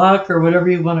or luck or whatever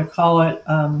you want to call it,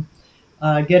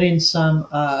 getting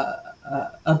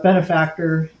a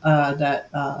benefactor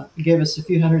that gave us a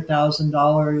few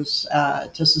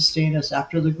 $100,000 to sustain us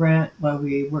after the grant while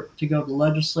we worked to go to the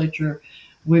legislature.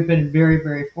 We've been very,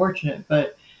 very fortunate.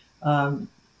 But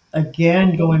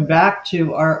again, going back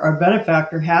to our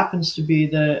benefactor happens to be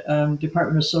the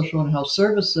Department of Social and Health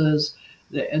Services,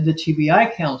 the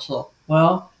TBI Council.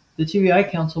 Well, the TBI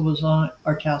Council was on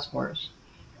our task force,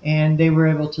 and they were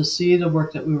able to see the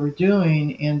work that we were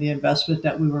doing and the investment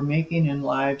that we were making in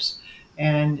lives,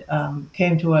 and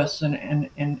came to us and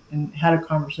had a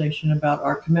conversation about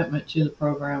our commitment to the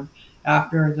program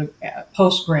after the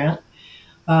post-grant.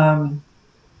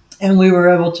 And we were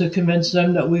able to convince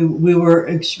them that we were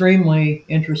extremely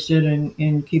interested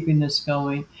in keeping this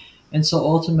going. And so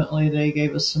ultimately they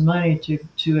gave us some money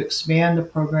to expand the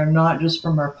program, not just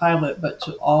from our pilot, but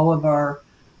to all of our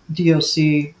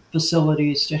DOC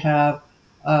facilities, to have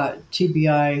a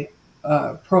TBI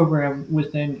program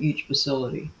within each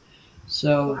facility.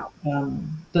 So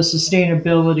the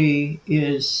sustainability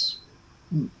is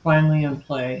finally in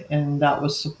play, and that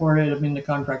was supported. I mean, the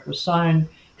contract was signed,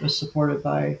 it was supported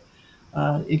by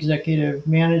executive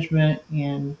management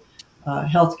and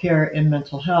healthcare and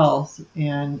mental health,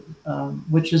 and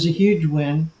which is a huge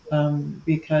win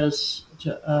because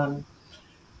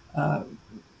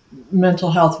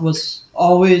mental health was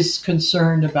always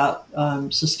concerned about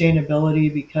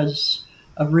sustainability because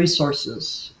of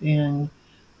resources and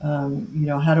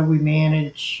how do we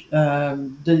manage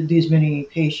these many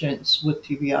patients with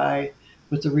TBI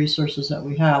with the resources that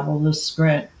we have? Well,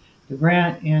 the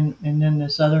grant and then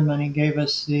this other money gave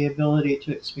us the ability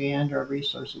to expand our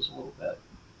resources a little bit.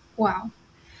 Wow.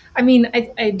 I mean,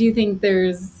 I do think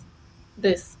there's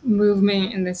this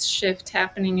movement and this shift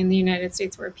happening in the United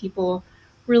States where people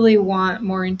really want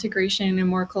more integration and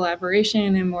more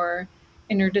collaboration and more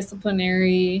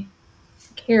interdisciplinary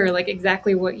care, like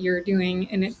exactly what you're doing.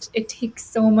 And it takes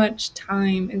so much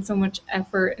time and so much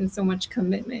effort and so much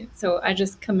commitment. So I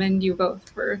just commend you both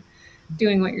for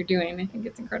doing what you're doing. I think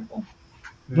it's incredible.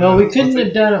 Well, we couldn't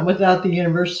have done it without the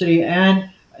university, and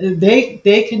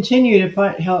they continue to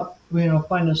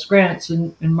find us grants.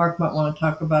 And Mark might want to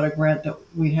talk about a grant that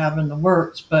we have in the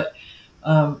works, but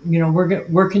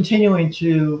we're continuing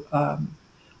to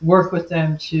work with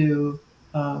them to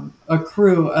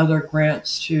accrue other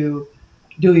grants to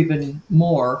do even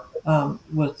more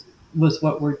with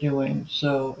what we're doing.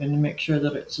 So, and to make sure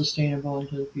that it's sustainable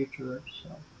into the future.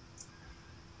 So.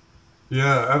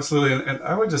 Yeah, absolutely. And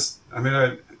I would just,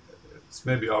 it's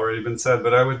maybe already been said,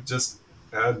 but I would just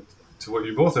add to what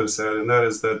you both have said, and that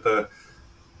is that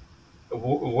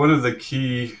one of the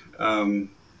key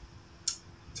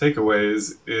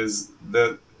takeaways is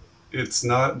that it's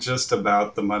not just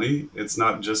about the money. It's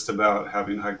not just about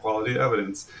having high quality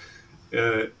evidence.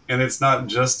 And it's not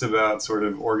just about sort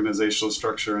of organizational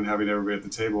structure and having everybody at the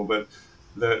table, but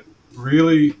that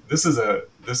really this is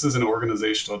an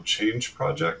organizational change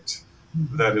project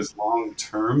that is long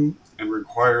term and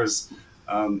requires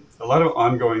a lot of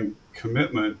ongoing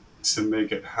commitment to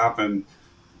make it happen.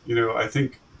 I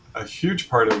think a huge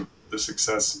part of the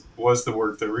success was the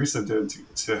work that Risa did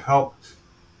to help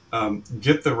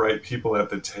get the right people at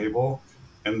the table,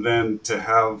 and then to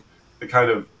have the kind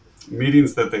of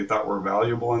meetings that they thought were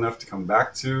valuable enough to come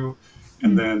back to,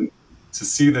 and then to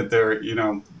see that their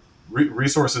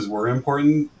resources were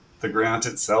important. The grant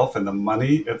itself and the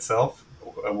money itself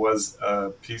was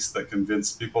a piece that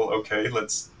convinced people, okay,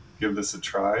 let's give this a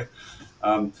try.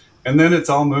 And then it's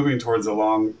all moving towards a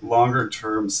longer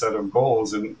term set of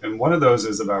goals. And one of those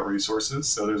is about resources.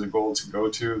 So there's a goal to go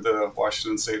to the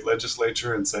Washington State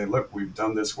Legislature and say, look, we've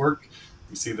done this work.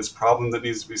 We see this problem that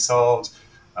needs to be solved.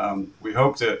 We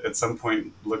hope to at some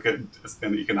point look at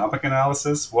an economic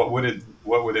analysis. What would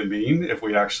it mean if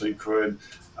we actually could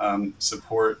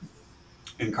support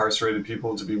incarcerated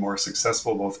people to be more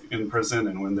successful both in prison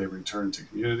and when they return to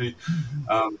community?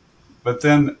 But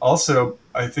then also,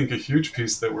 I think a huge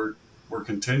piece that we're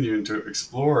continuing to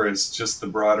explore is just the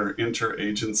broader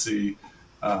interagency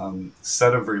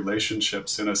set of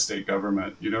relationships in a state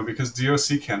government, because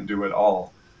DOC can't do it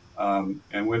all.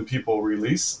 And when people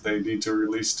release, they need to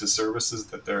release to services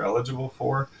that they're eligible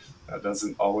for. That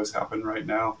doesn't always happen right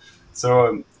now.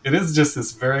 So it is just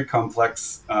this very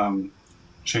complex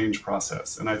change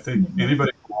process. And I think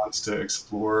anybody who wants to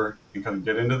explore and kind of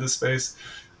get into this space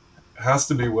has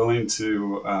to be willing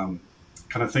to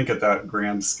kind of think at that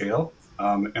grand scale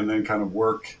and then kind of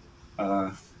work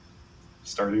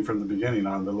starting from the beginning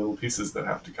on the little pieces that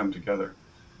have to come together.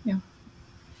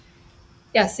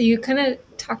 Yeah, so you kind of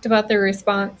talked about the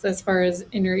response as far as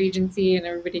interagency and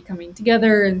everybody coming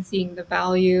together and seeing the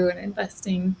value and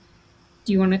investing.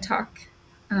 Do you want to talk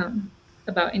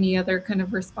about any other kind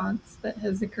of response that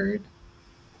has occurred?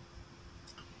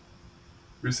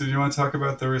 Risa, do you want to talk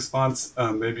about the response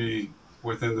maybe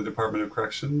within the Department of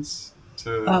Corrections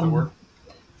to the work?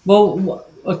 Well,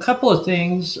 a couple of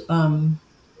things.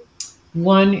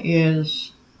 One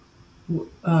is,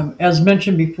 as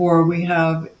mentioned before, we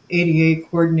have ADA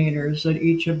coordinators at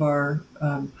each of our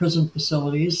prison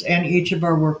facilities and each of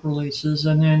our work releases,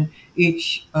 and then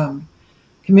each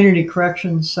community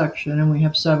corrections section, and we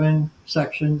have 7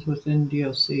 sections within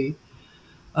DOC.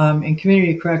 In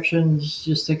community corrections,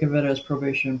 just think of it as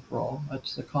probation and parole.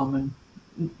 That's the common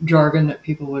jargon that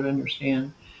people would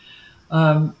understand.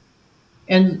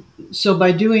 And so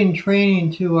by doing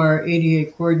training to our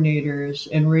ADA coordinators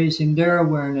and raising their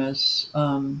awareness,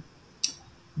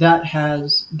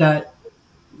 that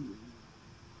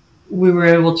we were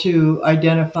able to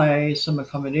identify some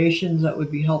accommodations that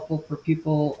would be helpful for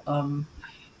people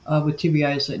with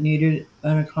TBIs that needed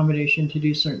an accommodation to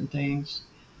do certain things.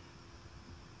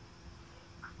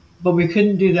 but we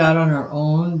couldn't do that on our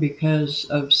own because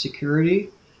of security.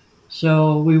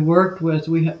 So we worked with,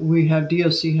 we have,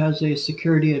 DOC has a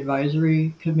security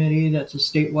advisory committee that's a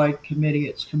statewide committee.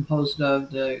 It's composed of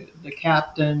the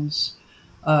captains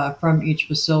from each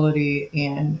facility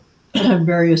and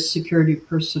various security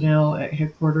personnel at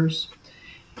headquarters.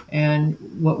 And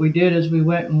what we did is we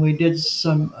went and we did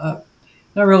some,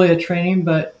 not really a training,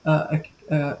 but a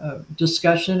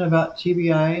discussion about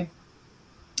TBI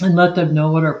and let them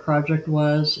know what our project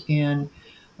was, and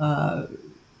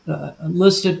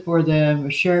listed for them,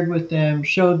 shared with them,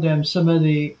 showed them some of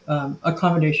the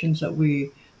accommodations that we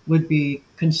would be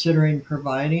considering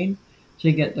providing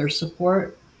to get their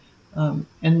support.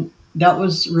 And that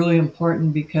was really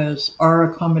important because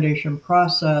our accommodation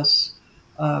process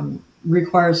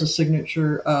requires a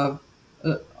signature of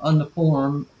on the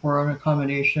form for an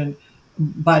accommodation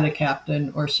by the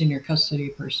captain or senior custody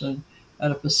person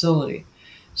at a facility.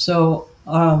 So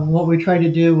what we tried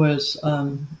to do was,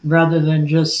 rather than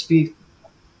just be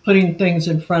putting things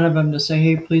in front of them to say,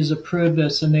 hey, please approve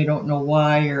this, and they don't know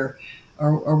why or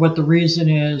what the reason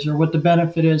is or what the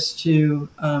benefit is to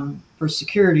for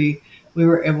security, we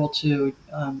were able to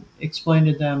explain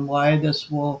to them why this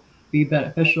will be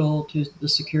beneficial to the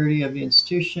security of the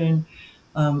institution,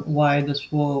 why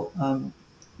this will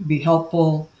be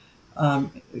helpful,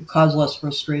 cause less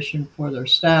frustration for their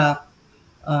staff,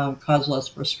 cause less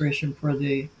frustration for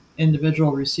the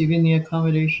individual receiving the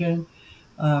accommodation.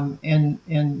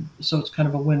 And so it's kind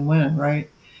of a win-win, right?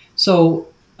 So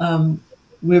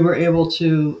we were able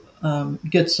to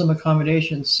get some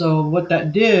accommodations. So what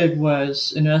that did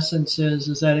was, in essence,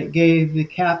 is that it gave the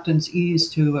captains ease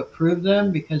to approve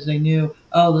them because they knew,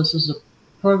 oh, this is a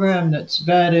program that's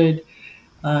vetted,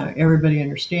 everybody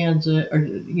understands it, or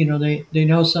they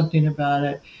know something about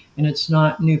it, and it's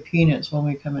not new peanuts when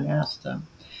we come and ask them.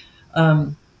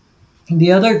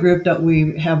 The other group that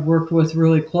we have worked with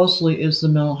really closely is the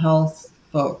mental health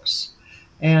folks.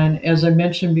 And as I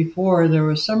mentioned before, there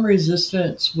was some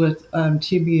resistance with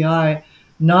TBI,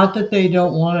 not that they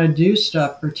don't want to do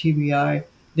stuff for TBI.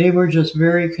 They were just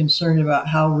very concerned about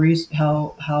how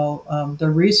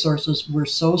their resources were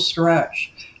so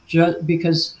stretched, just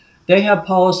because they have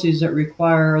policies that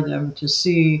require them to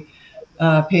see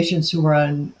patients who are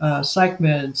on psych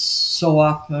meds so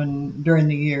often during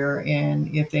the year,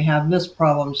 and if they have this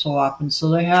problem so often.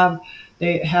 So they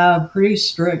have pretty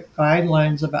strict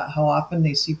guidelines about how often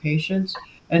they see patients.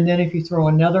 And then if you throw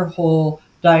another whole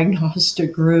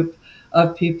diagnostic group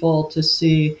of people to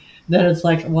see, then it's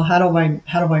like, well, how do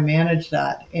I manage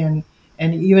that? And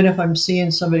even if I'm seeing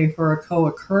somebody for a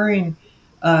co-occurring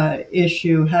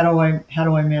issue, how do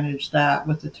I manage that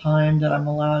with the time that I'm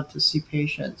allowed to see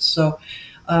patients? So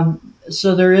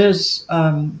there is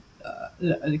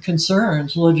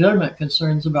concerns, legitimate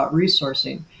concerns about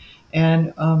resourcing,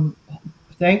 and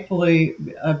thankfully,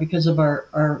 because of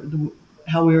our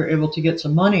how we were able to get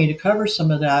some money to cover some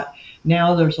of that,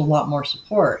 now there's a lot more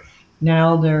support.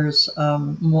 Now there's a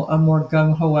more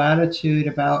gung-ho attitude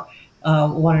about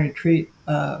wanting to treat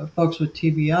folks with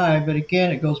TBI. But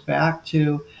again, it goes back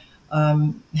to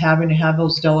having to have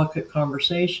those delicate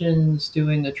conversations,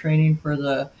 doing the training for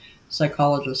the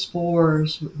psychologist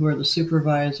fours, who are the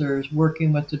supervisors,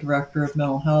 working with the director of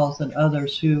mental health and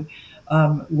others who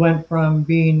went from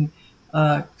being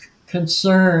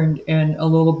concerned and a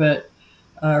little bit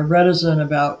reticent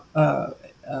about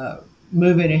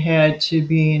moving ahead to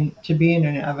being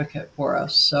an advocate for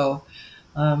us. So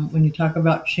when you talk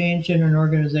about change in an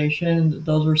organization,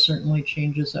 those were certainly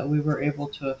changes that we were able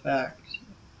to affect.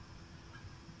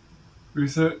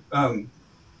 Risa,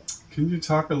 can you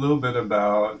talk a little bit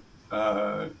about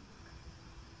an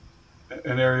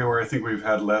area where I think we've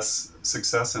had less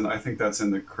success, and I think that's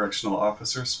in the correctional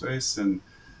officer space, and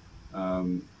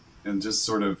just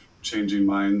sort of changing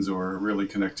minds or really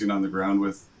connecting on the ground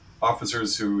with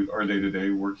officers who are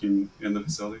day-to-day working in the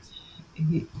facilities?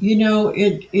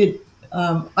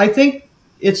 I think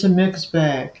it's a mixed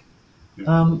bag.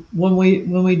 Yeah. When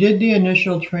we did the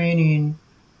initial training,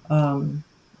 some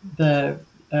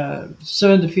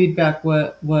of the feedback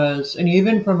was, and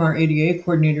even from our ADA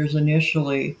coordinators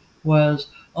initially, was,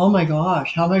 oh my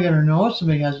gosh, how am I going to know if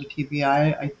somebody has a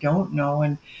TBI? I don't know.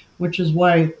 And which is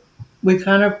why we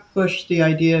kind of pushed the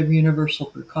idea of universal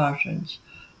precautions.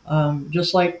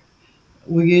 Just like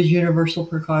we use universal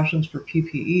precautions for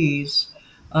PPEs,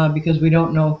 because we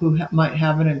don't know who might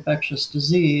have an infectious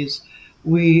disease,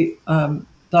 we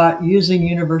thought using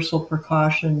universal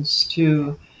precautions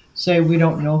to say we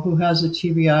don't know who has a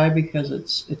TBI because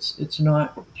it's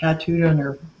not tattooed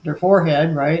on their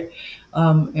forehead, right?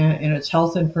 And it's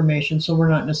health information, so we're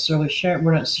not necessarily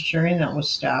sharing that with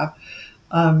staff.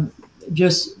 Um,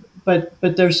 just, but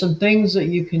there's some things that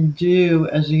you can do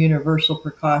as a universal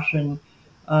precaution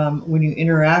when you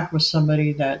interact with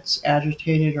somebody that's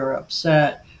agitated or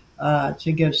upset,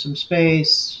 to give some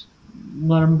space,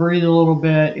 let them breathe a little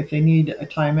bit. If they need a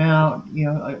timeout,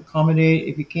 accommodate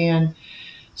if you can.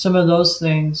 Some of those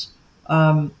things.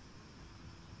 Um,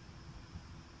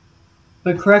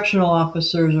 but correctional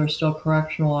officers are still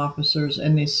correctional officers,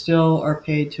 and they still are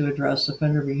paid to address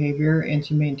offender behavior and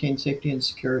to maintain safety and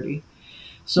security.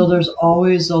 So there's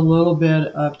always a little bit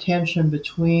of tension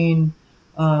between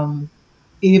um,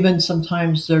 even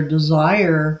sometimes their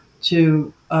desire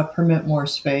to permit more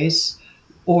space,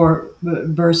 or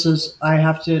versus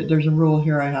there's a rule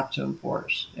here I have to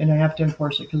enforce, and I have to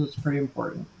enforce it because it's pretty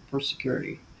important for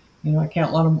security. I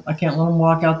can't let him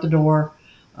walk out the door.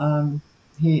 Um,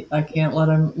 I can't let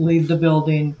him leave the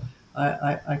building.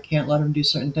 I can't let him do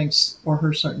certain things or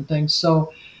her certain things.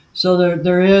 So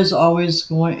there is always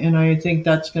going, and I think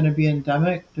that's going to be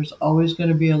endemic. There's always going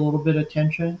to be a little bit of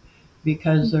tension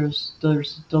because there's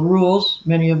the rules,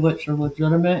 many of which are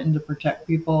legitimate and to protect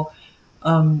people,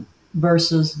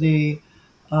 versus the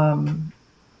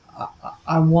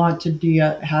I want to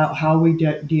how we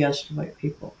de-escalate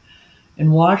people.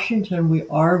 In Washington, we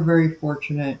are very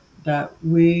fortunate that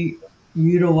we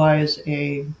utilize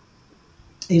a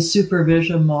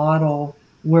supervision model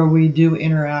where we do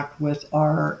interact with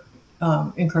our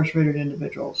incarcerated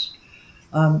individuals.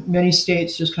 Many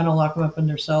states just kind of lock them up in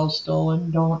their cells still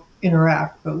and don't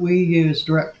interact, but we use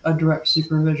a direct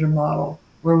supervision model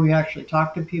where we actually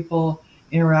talk to people,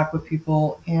 interact with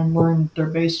people, and learn their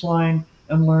baseline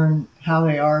and learn how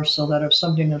they are, so that if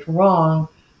something is wrong,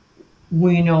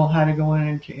 we know how to go in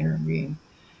and to intervene.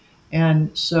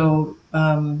 And so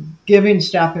giving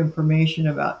staff information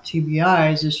about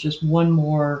TBIs is just one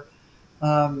more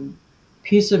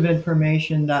piece of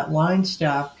information that line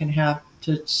staff can have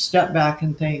to step back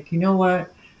and think, you know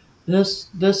what,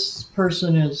 this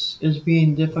person is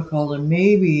being difficult, and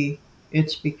maybe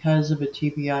it's because of a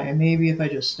TBI. And maybe if I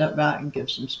just step back and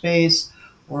give some space,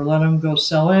 or let them go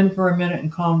sell in for a minute and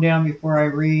calm down before I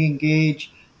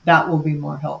re-engage, that will be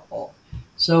more helpful.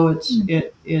 So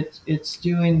it's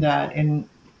doing that. And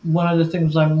one of the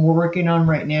things I'm working on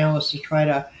right now is to try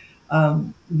to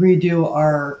redo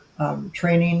our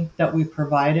training that we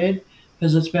provided,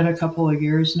 because it's been a couple of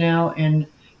years now. And,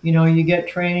 you get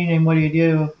training, and what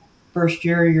do? First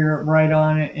year, you're right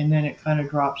on it, and then it kind of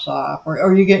drops off,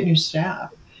 or you get new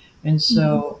staff. And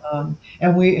so,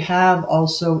 and we have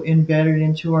also embedded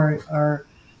into our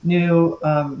new,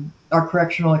 our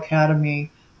correctional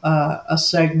academy, a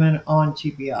segment on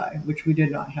TBI, which we did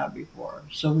not have before.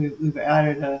 So we've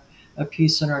added a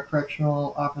piece in our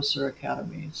correctional officer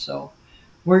academy. So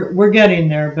we're getting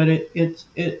there, but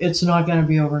it's not going to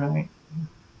be overnight.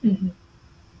 Mm-hmm.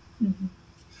 Mm-hmm.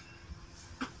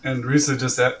 And Risa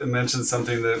just mentioned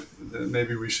something that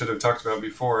maybe we should have talked about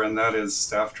before, and that is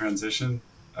staff transition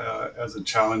as a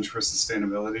challenge for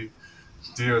sustainability.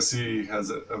 DOC has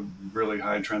a really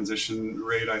high transition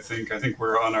rate, I think. I think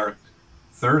we're on our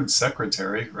third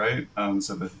secretary, right?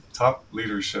 So the top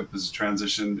leadership has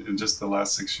transitioned in just the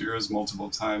last 6 years multiple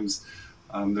times.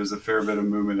 There's a fair bit of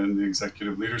movement in the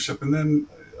executive leadership, and then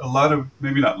a lot of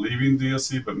maybe not leaving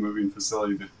DOC, but moving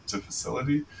facility to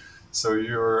facility. So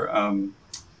you're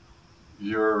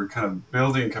kind of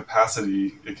building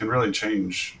capacity. It can really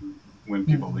change when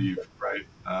people leave, right?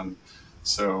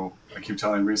 So I keep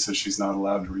telling Risa she's not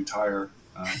allowed to retire.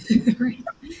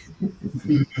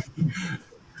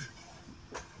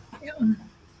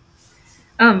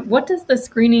 What does the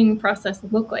screening process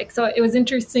look like? So it was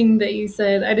interesting that you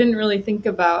said, I didn't really think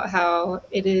about how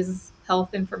it is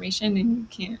health information and you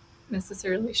can't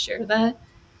necessarily share that.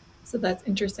 So that's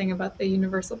interesting about the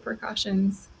universal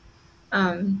precautions.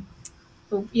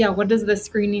 But yeah, what does the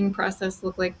screening process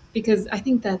look like? Because I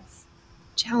think that's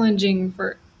challenging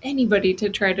for anybody to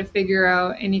try to figure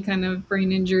out any kind of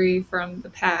brain injury from the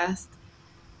past,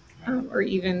 or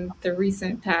even the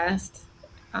recent past.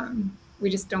 We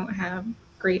just don't have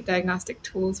great diagnostic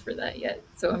tools for that yet.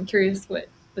 So I'm curious what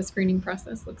the screening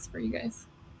process looks for you guys.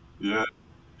 Yeah,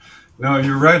 no,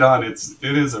 you're right on. It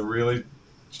is a really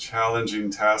challenging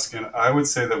task, and I would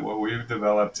say that what we've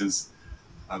developed is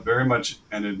very much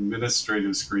an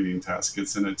administrative screening task.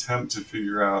 It's an attempt to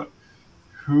figure out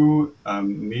who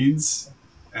needs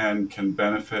and can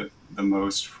benefit the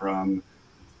most from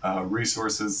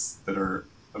resources that are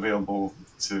available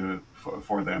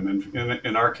for them. And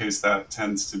in our case, that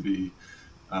tends to be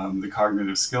the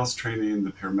cognitive skills training,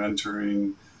 the peer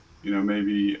mentoring,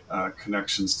 maybe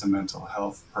connections to mental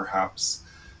health, perhaps.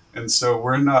 And so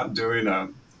we're not doing a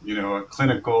a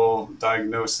clinical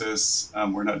diagnosis.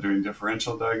 We're not doing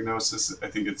differential diagnosis. I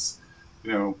think it's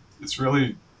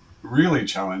really, really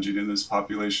challenging in this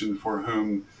population for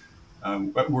whom,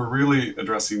 but we're really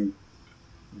addressing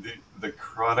the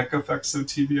chronic effects of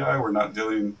TBI. We're not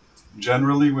dealing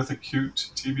generally with acute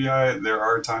TBI. There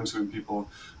are times when people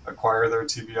acquire their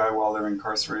TBI while they're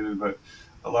incarcerated, but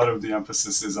a lot of the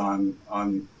emphasis is on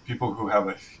people who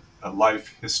have a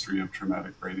life history of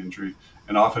traumatic brain injury,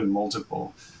 and often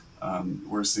multiple.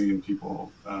 We're seeing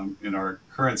people in our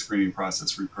current screening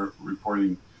process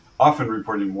often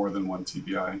reporting more than one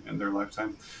TBI in their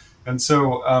lifetime. And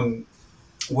so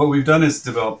what we've done is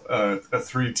develop a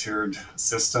three-tiered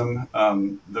system.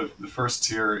 The first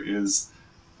tier is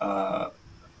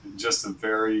just a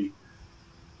very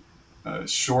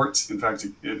short. In fact,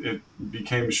 it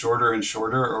became shorter and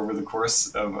shorter over the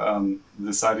course of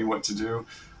deciding what to do,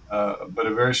 but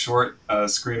a very short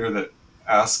screener that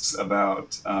asks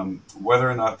about whether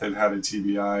or not they've had a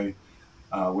TBI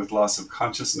with loss of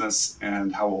consciousness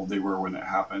and how old they were when it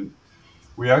happened.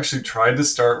 We actually tried to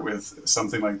start with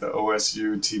something like the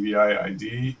OSU TBI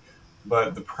ID,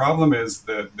 but the problem is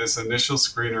that this initial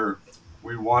screener,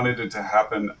 we wanted it to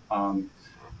happen on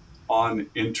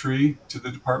entry to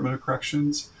the Department of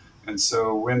Corrections. And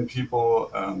so when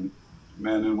people,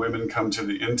 men and women, come to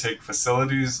the intake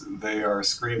facilities, they are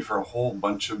screened for a whole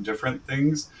bunch of different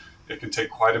things. It can take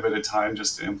quite a bit of time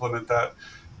just to implement that.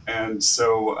 And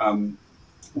so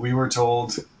we were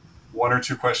told 1 or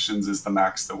 2 questions is the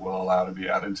max that we'll allow to be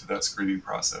added to that screening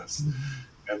process.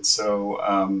 Mm-hmm. And so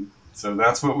so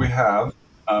that's what we have.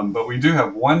 But we do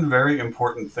have one very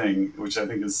important thing, which I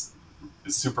think is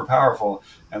super powerful,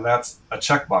 and that's a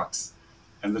checkbox.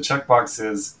 And the checkbox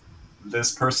is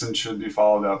this person should be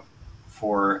followed up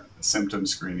for symptom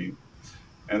screening.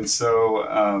 And so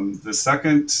the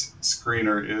second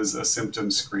screener is a symptom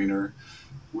screener.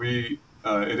 It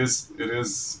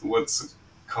is what's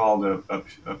called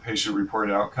a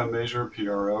patient-reported outcome measure,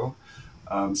 PRO.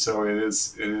 So it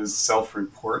is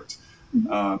self-report.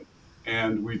 Mm-hmm.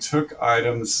 And we took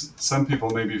items. Some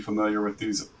people may be familiar with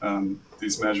these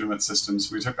measurement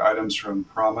systems. We took items from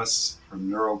PROMIS, from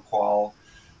NeuroQoL,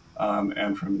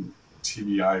 and from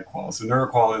TBI Qual. So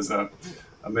NeuroQoL is a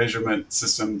measurement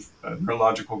system,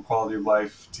 neurological quality of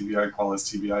life. TBI Qual is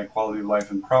TBI quality of life,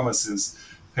 and PROMIS is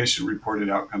patient-reported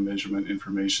outcome measurement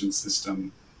information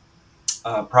system.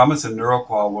 PROMIS and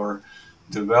NeuroQoL were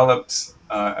developed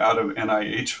out of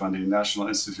NIH funding, National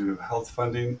Institute of Health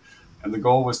funding, and the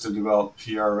goal was to develop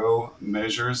PRO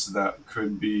measures that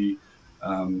could be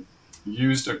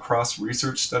used across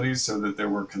research studies so that there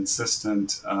were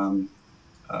consistent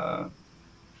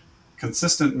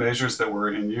measures that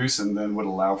were in use and then would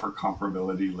allow for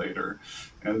comparability later.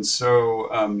 And so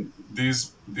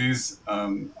these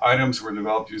items were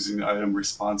developed using the item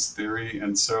response theory,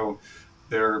 and so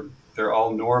they're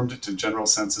all normed to general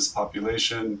census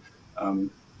population.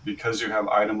 Because you have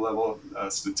item level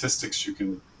statistics, you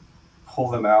can pull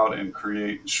them out and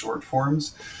create short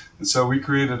forms. And so we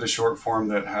created a short form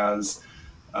that has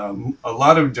a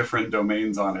lot of different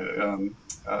domains on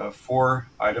it, 4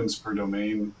 items per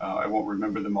domain. I won't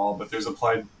remember them all, but there's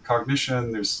applied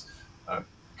cognition, there's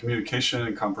communication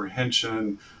and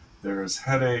comprehension, there's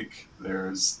headache,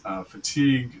 there's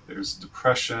fatigue, there's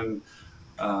depression,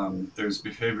 there's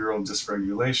behavioral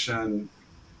dysregulation,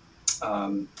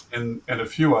 and a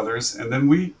few others. And then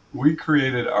we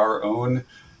created our own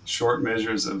short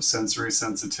measures of sensory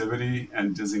sensitivity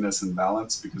and dizziness and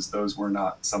balance, because those were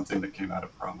not something that came out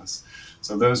of PROMIS.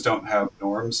 So those don't have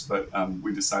norms, but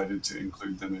we decided to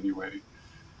include them anyway.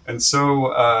 And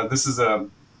so this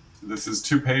is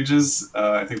 2 pages.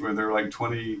 I think where there are like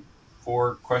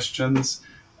 24 questions,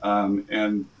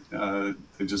 and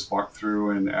they just walk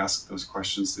through and ask those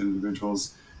questions to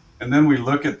individuals. And then we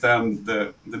look at them.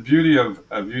 The beauty of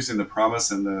using the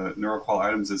PROMIS and the NeuroQoL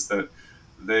items is that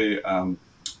they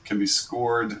can be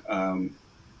scored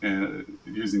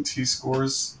using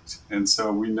T-scores. And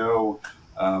so we know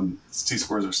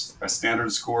T-scores are a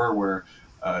standard score where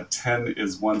 10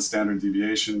 is 1 standard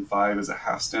deviation, 5 is a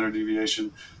half standard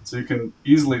deviation. So you can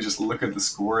easily just look at the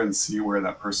score and see where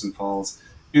that person falls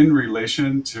in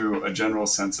relation to a general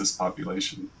census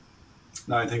population.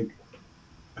 Now, I think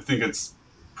it's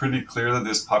pretty clear that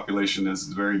this population is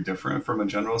very different from a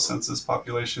general census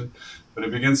population, but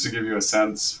it begins to give you a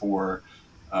sense for,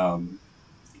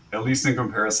 at least in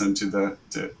comparison to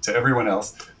everyone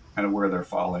else, kind of where they're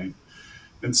falling.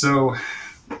 And so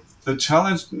the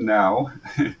challenge now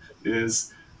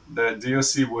is that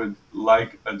DOC would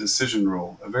like a decision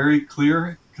rule, a very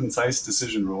clear, concise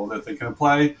decision rule that they can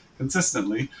apply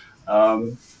consistently.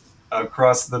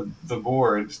 across the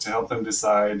board to help them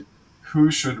decide who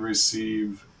should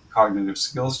receive cognitive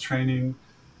skills training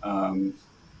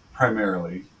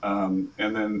primarily, and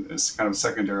then it's kind of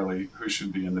secondarily who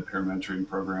should be in the peer mentoring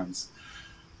programs.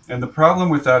 And the problem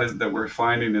with that is that we're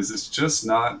finding is it's just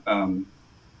not,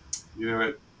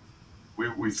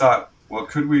 we thought, well,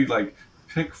 could we like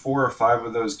pick 4 or 5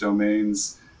 of those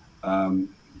domains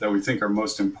that we think are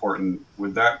most important?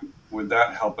 Would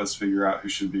that help us figure out who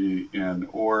should be in?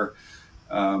 Or,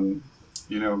 can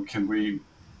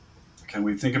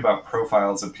we think about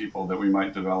profiles of people that we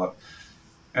might develop?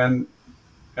 And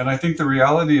I think the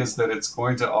reality is that it's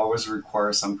going to always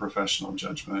require some professional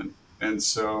judgment. And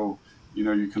so,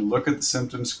 you can look at the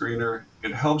symptom screener.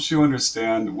 It helps you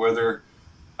understand whether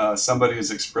somebody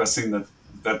is expressing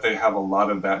that they have a lot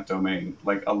of that domain,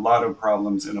 like a lot of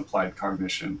problems in applied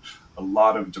cognition, a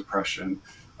lot of depression,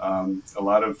 a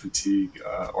lot of fatigue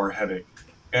or headache.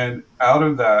 And out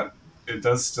of that, it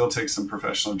does still take some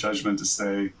professional judgment to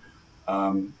say,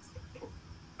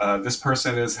 this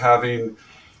person is having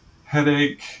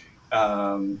headache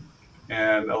and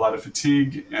a lot of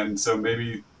fatigue, and so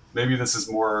maybe this is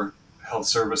more health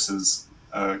services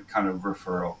kind of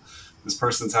referral. This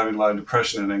person's having a lot of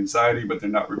depression and anxiety, but they're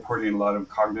not reporting a lot of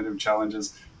cognitive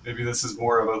challenges. Maybe this is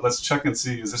more of a, let's check and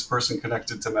see, is this person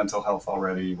connected to mental health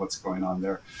already? What's going on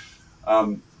there?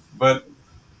 But,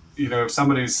 if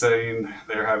somebody's saying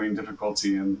they're having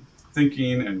difficulty in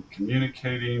thinking and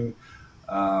communicating,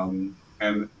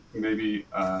 and maybe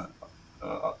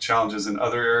challenges in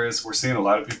other areas, we're seeing a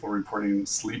lot of people reporting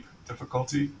sleep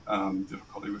difficulty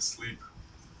with sleep,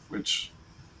 which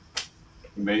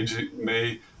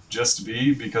may just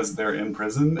be because they're in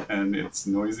prison and it's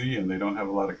noisy and they don't have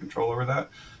a lot of control over that.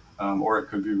 Or it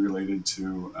could be related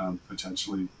to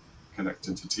potentially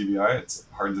connected to TBI. It's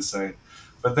hard to say.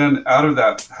 But then out of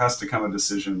that has to come a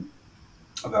decision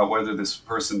about whether this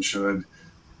person should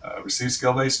receive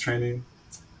skill-based training,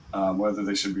 whether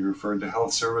they should be referred to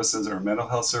health services or mental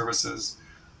health services,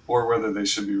 or whether they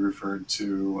should be referred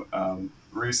to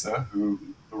RISA, who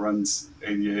runs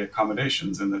ADA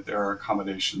accommodations, and that there are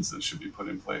accommodations that should be put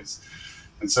in place.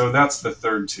 And so that's the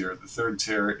third tier. The third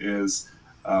tier is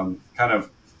kind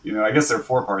of, I guess there are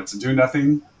 4 parts: do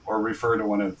nothing or refer to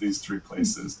one of these 3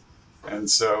 places. And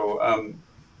so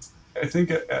I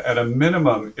think at a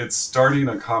minimum, it's starting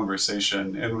a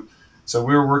conversation. And so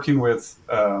we're working with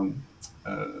a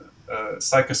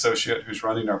psych associate who's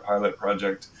running our pilot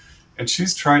project, and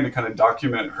she's trying to kind of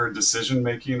document her decision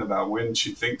making about when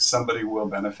she thinks somebody will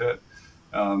benefit.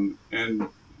 And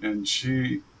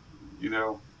she,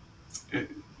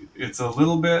 it's a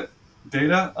little bit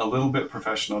data, a little bit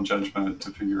professional judgment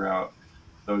to figure out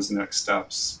those next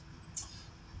steps.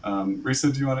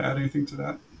 Risa, do you want to add anything to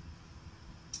that?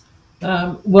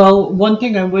 Well, one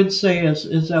thing I would say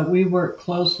is that we work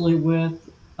closely with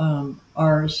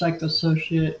our psych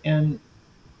associate and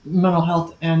mental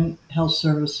health and health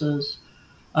services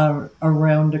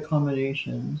around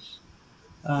accommodations,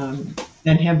 and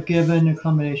have given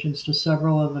accommodations to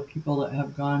several of the people that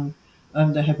have gone,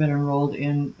 that have been enrolled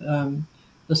in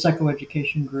the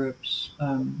psychoeducation groups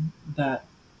that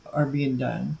are being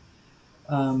done,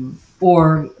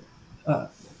 or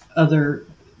other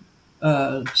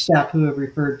staff who have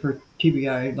referred for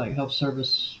TBI, like health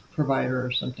service provider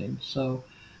or something. So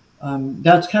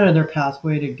that's kind of their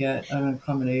pathway to get an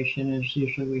accommodation, is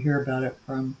usually we hear about it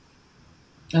from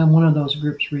one of those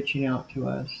groups reaching out to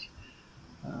us.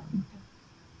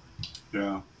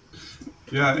 Yeah,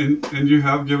 and you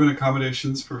have given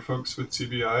accommodations for folks with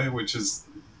TBI, which is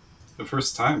the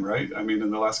first time, right? I mean, in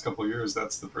the last couple of years,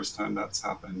 that's the first time that's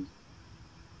happened.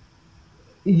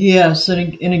 Yes,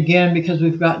 and again, because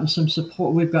we've gotten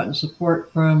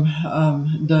support from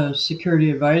the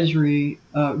security advisory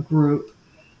group.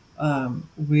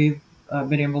 We've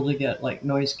been able to get like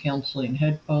noise canceling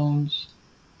headphones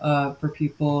for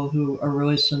people who are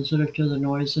really sensitive to the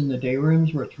noise in the day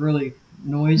rooms where it's really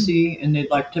noisy, and they'd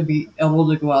like to be able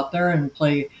to go out there and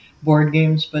play board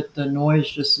games, but the noise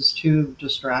just is too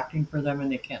distracting for them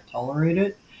and they can't tolerate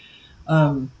it.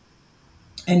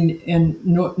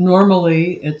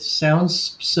 Normally, it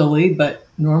sounds silly, but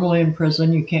normally in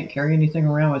prison you can't carry anything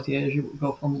around with you as you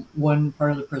go from one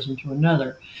part of the prison to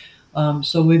another.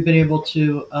 So we've been able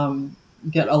to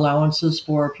get allowances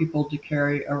for people to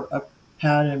carry a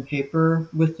pad and paper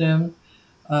with them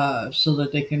so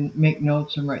that they can make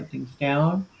notes and write things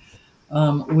down.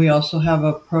 We also have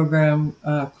a program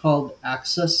called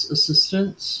Access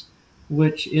Assistance,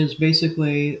 which is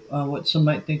basically what some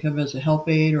might think of as a help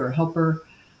aid or a helper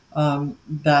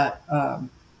that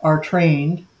are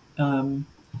trained and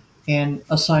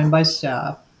assigned by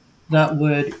staff that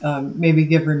would maybe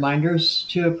give reminders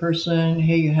to a person.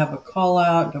 Hey, you have a call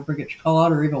out. Don't forget your call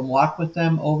out, or even walk with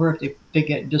them over if they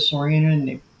get disoriented and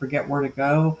they forget where to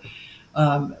go.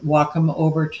 Walk them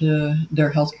over to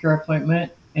their healthcare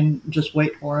appointment and just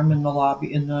wait for them in the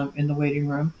lobby in the waiting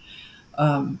room,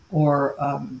 or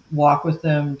walk with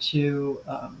them to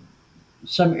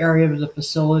some area of the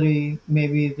facility.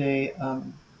 Maybe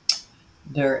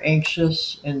they're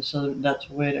anxious, and so that's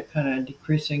a way to kind of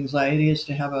decrease anxiety is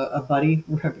to have a buddy,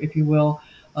 if you will,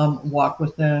 walk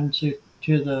with them to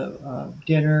the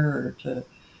dinner or to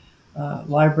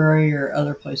library or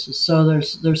other places. So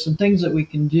there's some things that we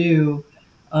can do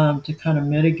to kind of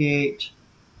mitigate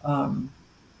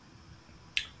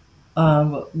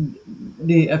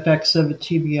the effects of a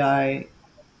TBI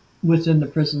within the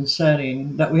prison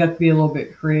setting. That we have to be a little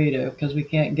bit creative, because we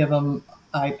can't give them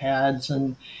iPads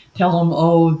and tell them,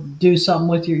 oh, do something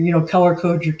with your, color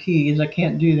code your keys. I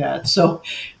can't do that. So,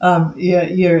 all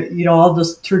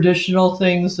the traditional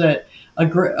things that a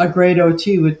great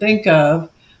OT would think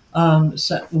of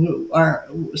are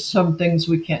some things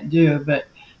we can't do. But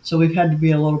so we've had to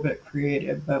be a little bit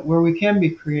creative. But where we can be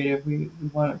creative, we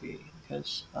want to be,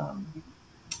 because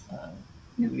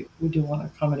we do want to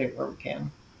accommodate where we can.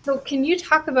 So can you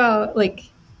talk about,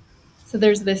 so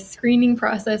there's this screening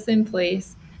process in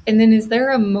place, and then is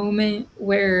there a moment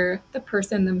where the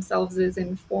person themselves is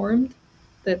informed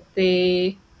that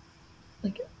they,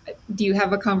 do you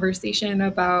have a conversation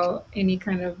about any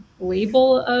kind of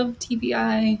label of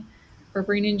TBI or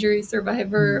brain injury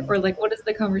survivor, or what does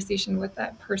the conversation with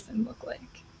that person look like?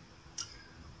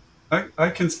 I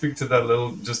can speak to that a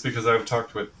little, just because I've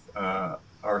talked with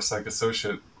our psych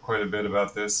associate quite a bit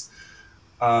about this.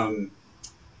 And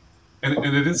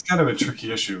it is kind of a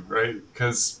tricky issue, right?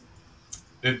 Because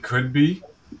it could be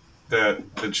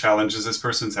that the challenges this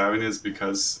person's having is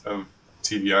because of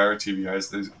TBI or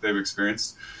TBIs they've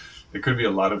experienced. It could be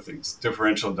a lot of things.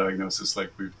 Differential diagnosis,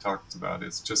 like we've talked about,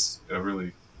 is just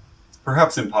really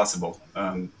perhaps impossible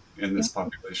in this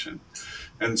population.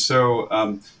 And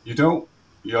so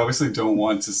you obviously don't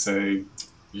want to say,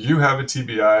 you have a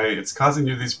TBI, it's causing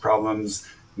you these problems.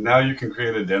 Now you can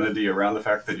create identity around the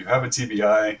fact that you have a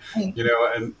TBI,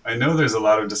 and I know there's a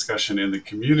lot of discussion in the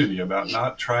community about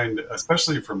not trying to,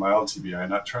 especially for mild TBI,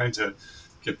 not trying to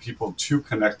get people too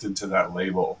connected to that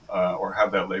label or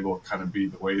have that label kind of be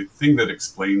the thing that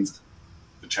explains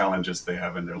the challenges they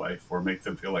have in their life or make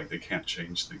them feel like they can't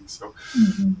change things. So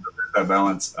there's that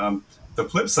balance. The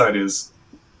flip side is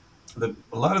that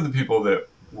a lot of the people that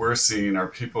we're seeing are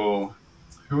people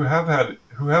who have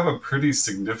a pretty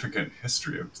significant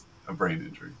history of brain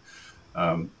injury,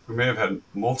 who may have had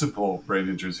multiple brain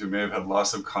injuries, who may have had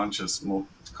loss of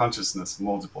consciousness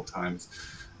multiple times,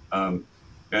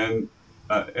 and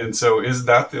so is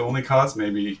that the only cause?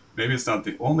 Maybe it's not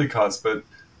the only cause, but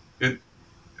it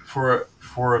for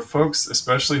folks,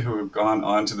 especially who have gone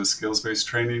on to the skills-based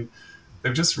training,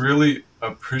 they've just really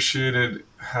appreciated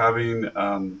having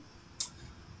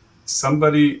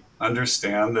somebody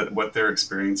understand that what they're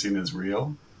experiencing is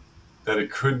real, that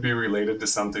it could be related to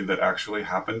something that actually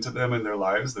happened to them in their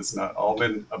lives, that's not all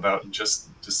been about just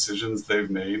decisions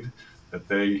they've made, that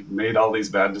they made all these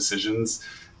bad decisions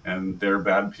and they're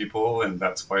bad people and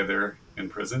that's why they're in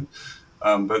prison,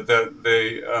 but that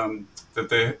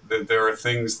there are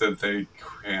things that they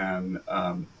can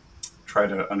try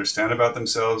to understand about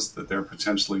themselves, that there are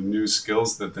potentially new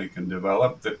skills that they can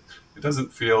develop, that it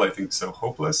doesn't feel, I think, so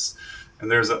hopeless.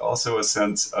 And there's also a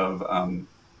sense of,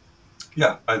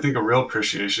 I think a real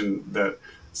appreciation that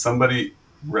somebody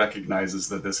recognizes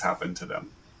that this happened to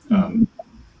them.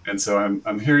 And so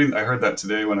I heard that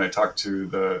today when I talked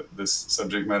to this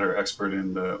subject matter expert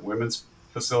in the women's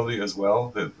facility as well,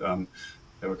 that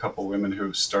there have a couple women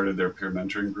who started their peer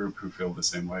mentoring group who feel the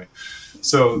same way.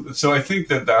 So I think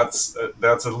that's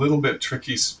a little bit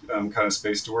tricky kind of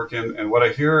space to work in. And what I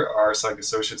hear our psych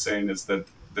associate saying is that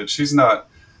she's not,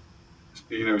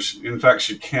 in fact,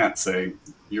 she can't say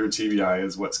your TBI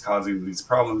is what's causing these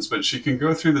problems, but she can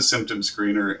go through the symptom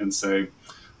screener and say,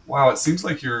 wow, it seems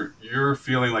like you're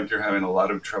feeling like you're having a lot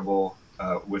of trouble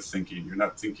with thinking. You're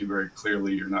not thinking very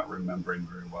clearly. You're not remembering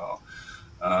very well.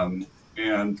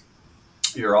 And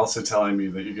you're also telling me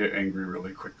that you get angry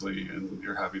really quickly and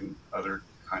you're having other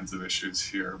kinds of issues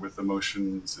here with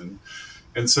emotions.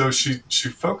 And so she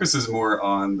focuses more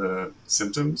on the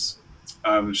symptoms.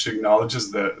 She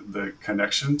acknowledges the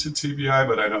connection to TBI,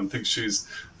 but I don't think she's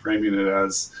framing it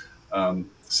as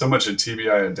so much a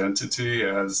TBI identity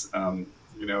as,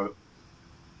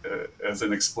 as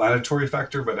an explanatory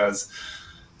factor, but as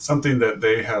something that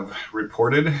they have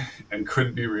reported and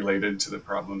could be related to the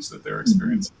problems that they're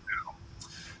experiencing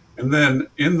now. And then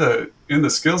in the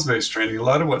skills-based training, a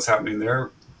lot of what's happening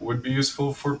there would be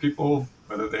useful for people,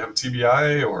 whether they have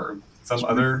TBI or some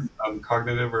other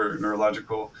cognitive or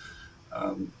neurological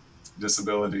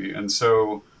disability. And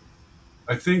so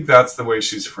I think that's the way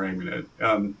she's framing it.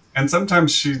 And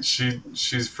sometimes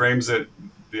she frames it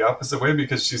the opposite way,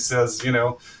 because she says,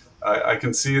 I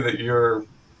can see that you're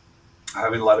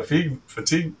having a lot of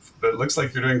fatigue, but it looks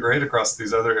like you're doing great across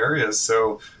these other areas.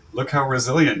 So look how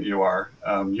resilient you are.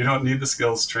 You don't need the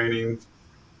skills training.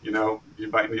 You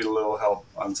might need a little help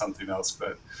on something else.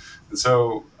 And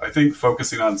so I think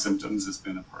focusing on symptoms has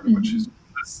been a part of what she's doing,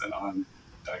 less than on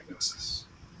diagnosis.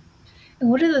 And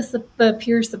what do the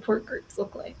peer support groups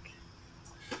look like?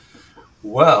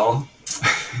 Well,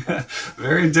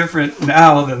 very different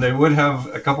now than they would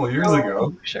have a couple of years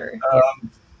ago. Sure.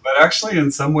 But actually,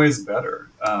 in some ways, better,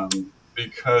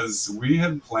 because we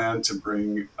had planned to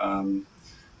bring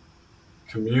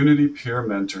community peer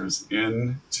mentors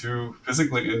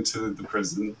physically into the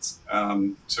prisons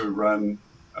to run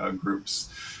groups,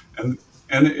 and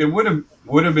it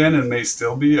would have been and may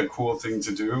still be a cool thing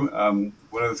to do.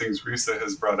 One of the things Risa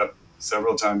has brought up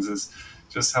several times is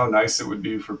just how nice it would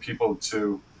be for people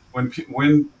to, when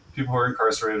people are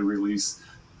incarcerated, release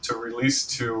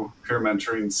to peer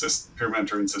mentoring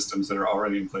systems that are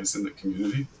already in place in the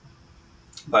community.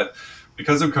 But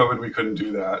because of COVID, we couldn't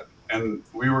do that. And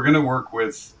we were going to work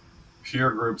with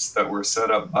peer groups that were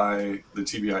set up by the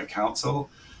TBI Council.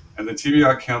 And the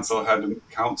TBI Council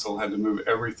had to move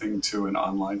everything to an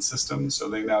online system. So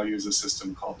they now use a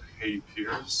system called Hey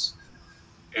Peers.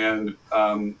 And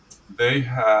they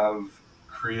have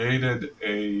created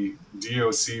a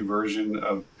DOC version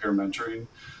of peer mentoring.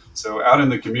 So out in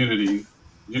the community,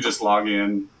 you just log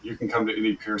in. You can come to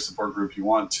any peer support group you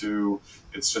want to.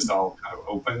 It's just all kind of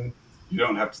open. You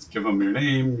don't have to give them your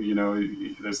name.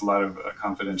 There's a lot of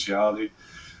confidentiality.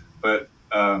 But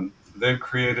they've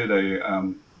created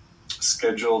a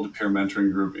scheduled peer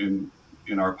mentoring group in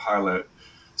our pilot,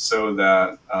 so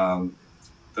that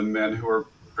the men who are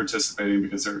participating,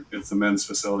 because it's the men's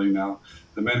facility now,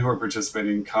 the men who are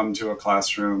participating come to a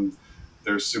classroom.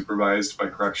 They're supervised by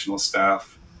correctional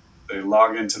staff. They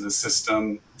log into the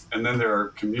system, and then there are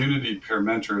community peer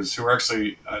mentors who are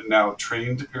actually now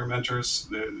trained peer mentors.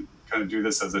 They kind of do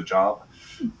this as a job,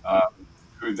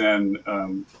 who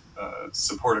then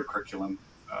support a curriculum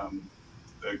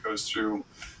that goes through,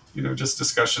 just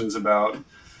discussions about,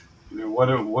 what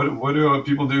do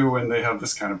people do when they have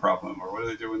this kind of problem, or what do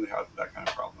they do when they have that kind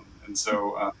of problem. And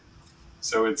so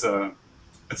it's a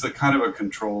kind of a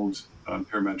controlled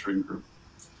peer mentoring group,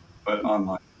 but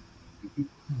online.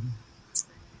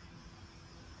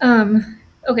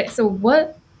 Okay, so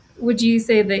what would you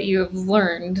say that you have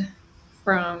learned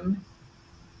from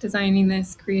designing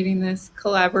this, creating this,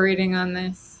 collaborating on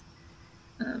this,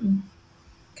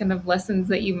 kind of lessons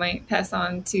that you might pass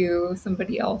on to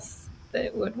somebody else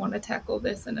that would want to tackle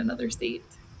this in another state?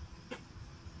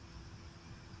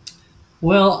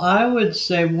 Well, I would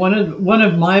say one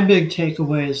of my big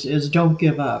takeaways is don't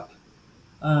give up.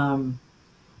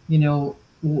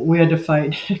 We had to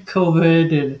fight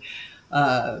COVID and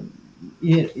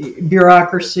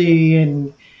bureaucracy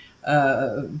and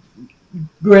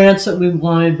grants that we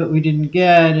wanted but we didn't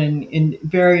get, and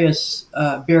various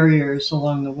barriers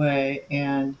along the way.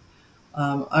 And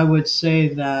I would say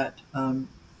that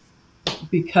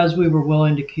because we were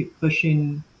willing to keep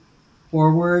pushing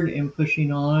forward and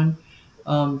pushing on,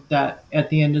 that at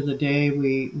the end of the day,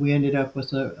 we ended up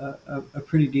with a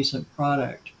pretty decent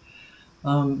product.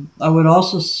 I would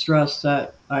also stress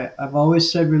that I've always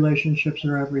said relationships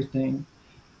are everything.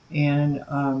 And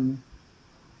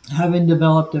having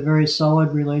developed a very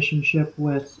solid relationship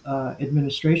with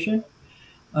administration,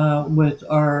 with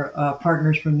our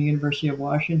partners from the University of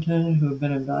Washington, who have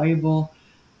been invaluable,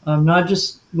 not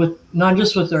just with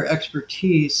their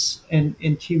expertise in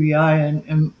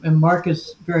TBI, and Mark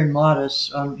is very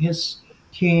modest. His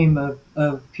team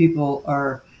of people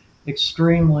are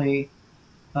extremely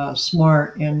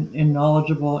smart and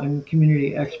knowledgeable and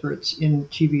community experts in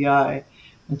TBI,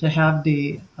 and to have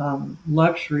the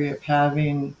luxury of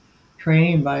having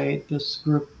training by this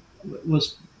group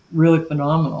was really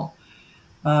phenomenal.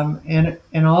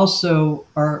 And also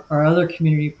our other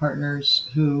community partners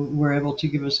who were able to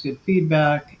give us good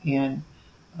feedback and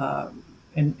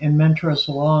mentor us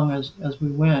along as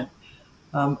we went.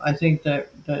 I think that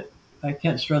I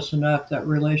can't stress enough that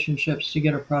relationships to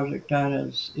get a project done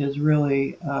is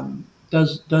really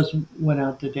does win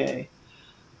out the day.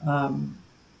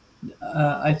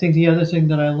 I think the other thing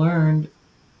that I learned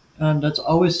that's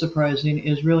always surprising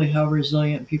is really how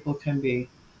resilient people can be.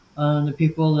 The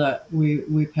people that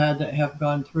we've had that have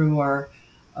gone through our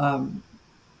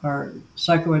our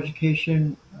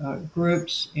psychoeducation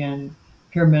groups and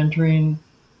peer mentoring,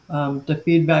 the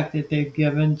feedback that they've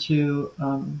given to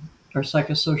our psych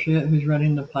associate who's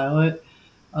running the pilot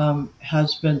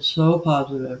has been so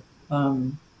positive.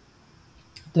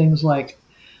 Things like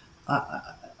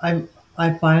I,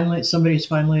 I finally, somebody's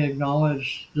finally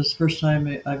acknowledged this first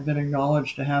time I've been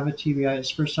acknowledged to have a TBI. It's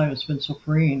the first time it's been so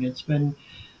freeing. It's been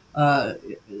uh,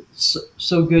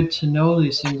 so good to know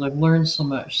these things. I've learned so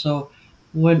much. So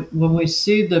when we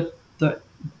see the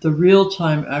real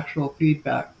time actual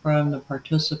feedback from the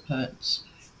participants,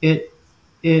 it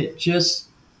just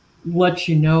lets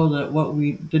you know that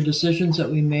the decisions that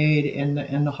we made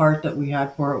and the heart that we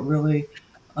had for it really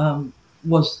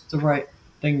was the right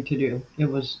thing to do. It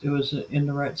was in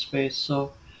the right space.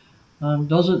 So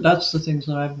that's the things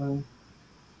that I've learned.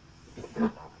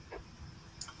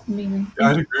 Yeah,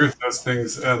 I'd agree with those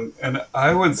things. And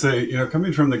I would say,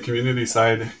 coming from the community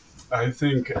side, I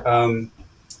think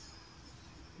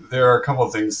there are a couple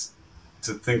of things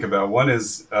to think about. One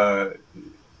is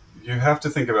you have to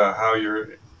think about how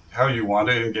you want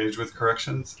to engage with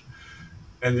corrections.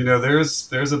 And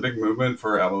there's a big movement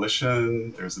for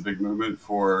abolition. There's a big movement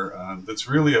for that's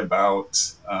really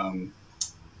about you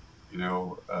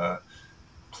know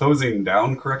closing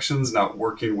down corrections, not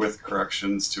working with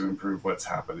corrections to improve what's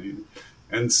happening.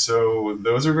 And so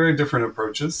those are very different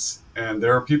approaches. And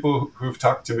there are people who've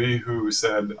talked to me who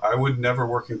said, I would never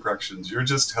work in corrections. You're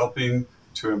just helping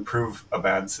to improve a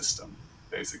bad system,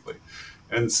 basically.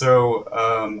 And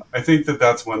so I think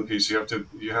that's one piece. You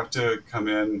have to come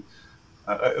in,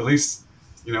 at least,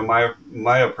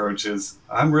 my approach is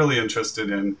I'm really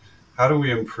interested in how do we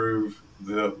improve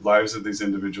the lives of these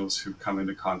individuals who come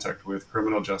into contact with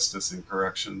criminal justice and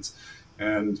corrections.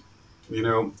 And,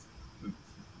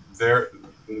 there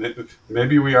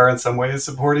maybe we are in some ways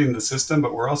supporting the system,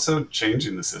 but we're also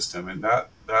changing the system. And that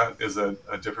is a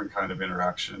different kind of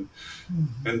interaction.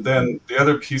 Mm-hmm. And then the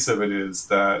other piece of it is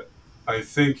that I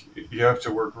think you have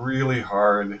to work really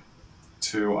hard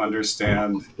to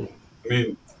understand. I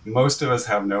mean, most of us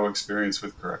have no experience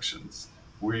with corrections.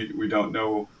 We don't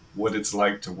know what it's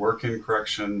like to work in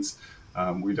corrections.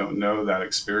 We don't know that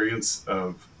experience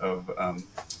of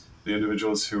the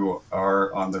individuals who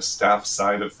are on the staff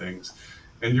side of things.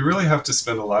 And you really have to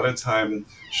spend a lot of time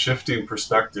shifting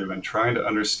perspective and trying to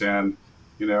understand,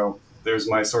 there's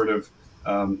my sort of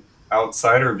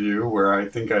outsider view where I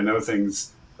think I know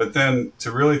things, but then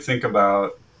to really think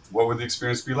about what would the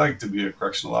experience be like to be a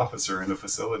correctional officer in a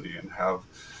facility and have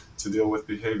to deal with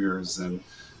behaviors and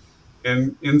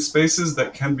in spaces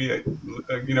that can be,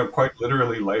 quite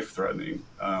literally life-threatening,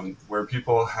 where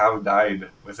people have died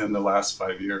within the last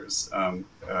 5 years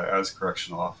as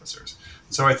correctional officers.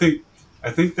 So I think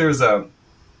there's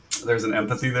an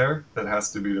empathy there that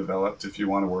has to be developed if you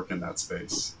want to work in that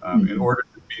space, in order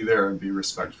to be there and be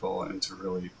respectful and to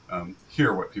really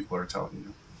hear what people are telling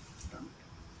you.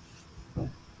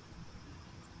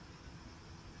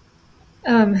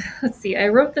 Let's see. I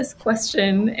wrote this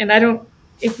question, and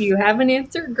if you have an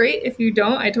answer, great. If you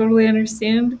don't, I totally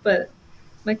understand. But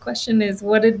my question is,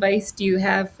 what advice do you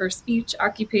have for speech,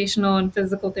 occupational, and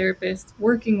physical therapists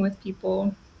working with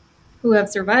people who have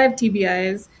survived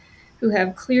TBIs, who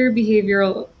have clear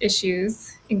behavioral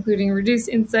issues, including reduced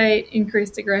insight,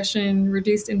 increased aggression,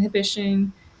 reduced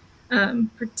inhibition,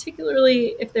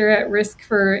 particularly if they're at risk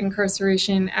for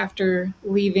incarceration after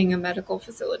leaving a medical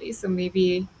facility? So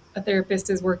maybe a therapist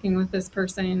is working with this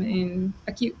person in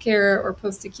acute care or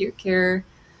post-acute care,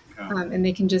 and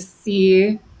they can just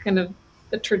see kind of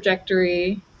the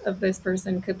trajectory of this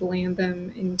person could land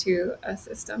them into a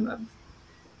system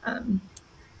of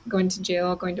going to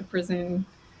jail, going to prison,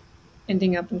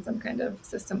 ending up in some kind of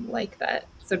system like that.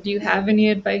 So do you have any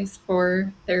advice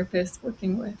for therapists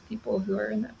working with people who are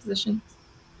in that position?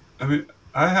 I mean,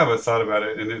 I have a thought about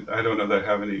it, and I don't know that I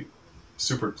have any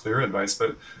super clear advice,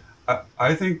 but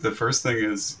I think the first thing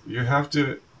is you have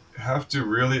to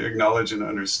really acknowledge and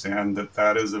understand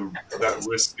that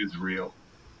risk is real.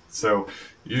 So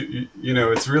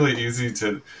it's really easy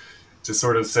to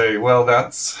sort of say, well,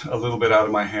 that's a little bit out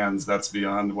of my hands. That's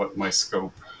beyond what my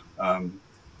scope.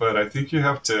 But I think you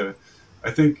have to.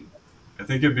 I think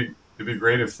it'd be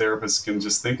great if therapists can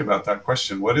just think about that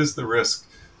question: what is the risk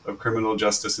of criminal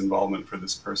justice involvement for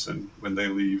this person when they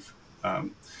leave?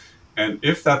 And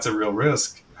if that's a real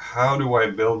risk, how do I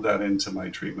build that into my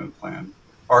treatment plan?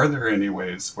 Are there any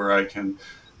ways where I can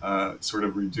sort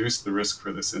of reduce the risk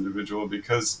for this individual?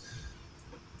 Because,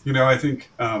 I think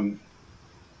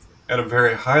at a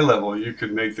very high level, you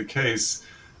could make the case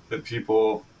that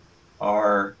people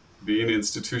are being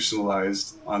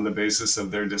institutionalized on the basis of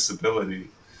their disability.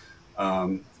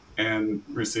 and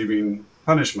receiving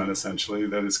punishment essentially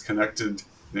that is connected.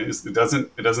 It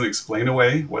doesn't explain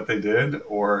away what they did,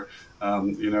 or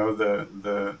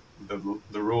the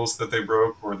rules that they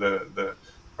broke, or the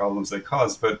problems they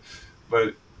caused, but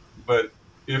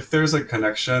if there's a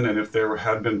connection, and if there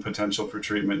had been potential for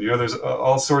treatment, there's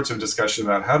all sorts of discussion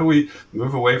about how do we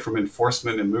move away from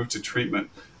enforcement and move to treatment.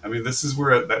 I mean, that's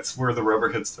where the rubber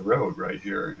hits the road right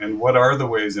here. And what are the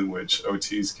ways in which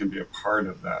OTs can be a part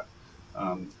of that?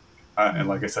 And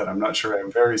like I said, I'm not sure I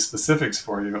have very specifics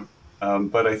for you,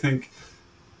 but I think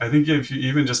if you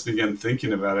even just begin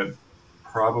thinking about it,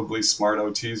 probably smart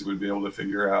OTs would be able to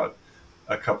figure out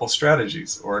a couple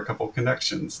strategies or a couple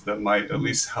connections that might at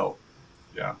least help.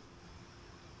 Yeah.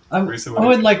 I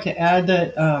would like to add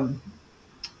that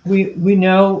we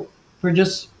know for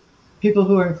just people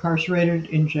who are incarcerated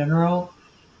in general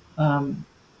and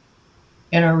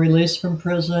are released from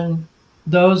prison,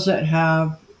 those that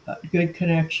have good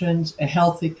connections and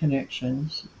healthy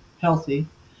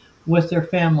with their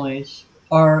families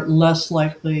are less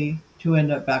likely to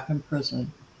end up back in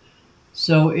prison.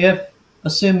 So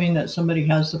assuming that somebody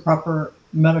has the proper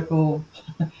medical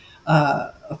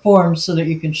forms so that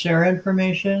you can share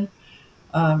information,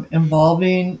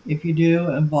 involving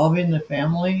the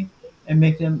family and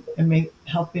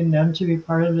helping them to be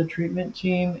part of the treatment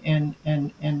team,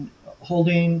 and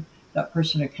holding that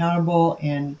person accountable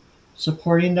and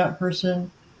supporting that person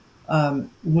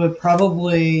would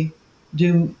probably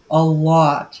do a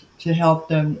lot to help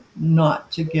them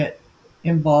not to get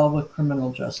involved with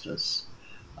criminal justice,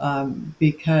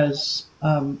 because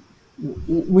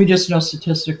we just know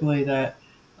statistically that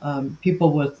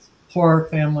people with poor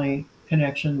family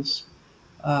connections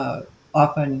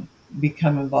often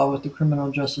become involved with the criminal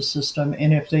justice system,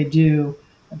 and if they do,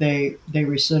 they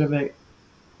recidivate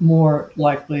more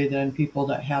likely than people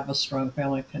that have a strong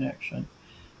family connection.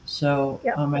 So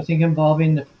I think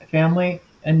involving the family,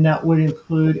 and that would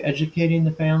include educating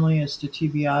the family as to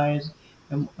TBIs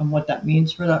and what that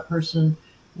means for that person,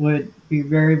 would be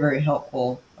very, very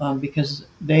helpful, because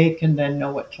they can then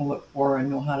know what to look for and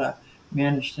know how to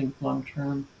manage things long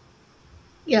term.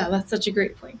 Yeah, that's such a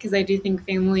great point, because I do think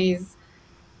families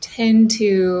tend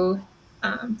to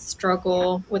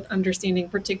struggle with understanding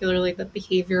particularly the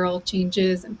behavioral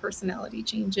changes and personality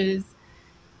changes.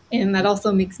 And that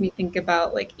also makes me think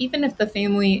about, like, even if the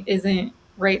family isn't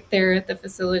right there at the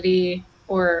facility,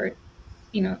 or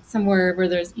somewhere where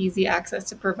there's easy access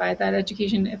to provide that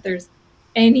education, if there's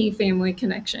any family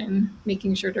connection,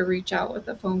 making sure to reach out with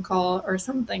a phone call or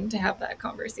something to have that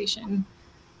conversation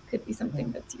could be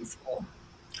something that's useful.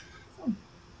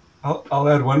 I'll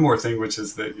add one more thing, which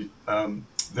is that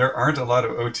there aren't a lot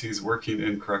of OTs working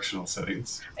in correctional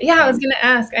settings. Yeah, I was going to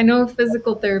ask. I know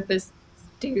physical therapists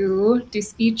do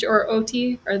speech or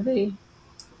OT. Are they?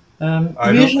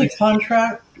 We usually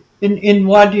contract in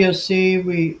YDOC.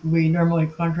 We normally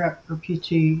contract for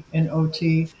PT and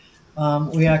OT.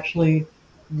 We actually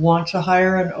want to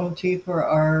hire an OT for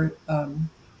our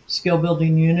skill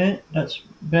building unit. That's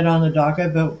been on the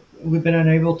docket, but we've been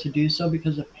unable to do so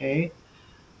because of pay.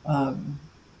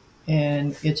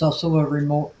 And it's also a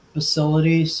remote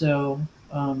facility, so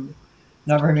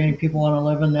not very many people want to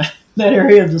live in that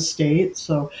area of the state.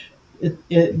 So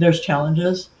there's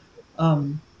challenges.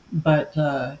 But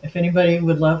if anybody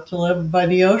would love to live by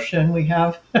the ocean, we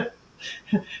have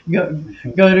go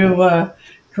to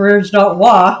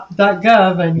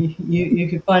careers.wa.gov and you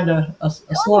can find a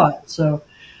slot. So,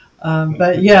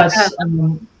 but yes,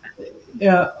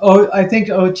 I think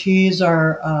OTs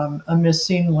are a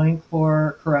missing link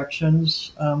for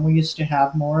corrections. We used to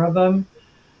have more of them,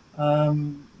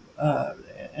 and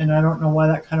I don't know why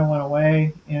that kind of went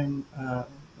away. And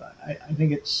I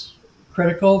think it's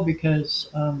critical because,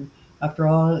 after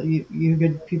all, you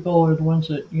good people are the ones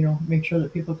that make sure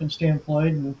that people can stay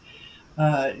employed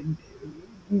and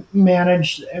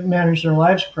manage their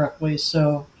lives correctly.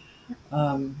 So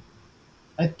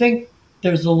I think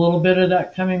there's a little bit of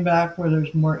that coming back where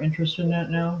there's more interest in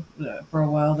that now. For a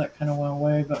while that kind of went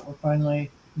away, but we're finally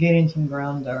gaining some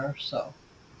ground there. So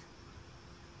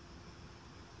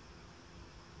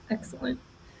excellent.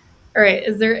 All right.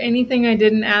 Is there anything I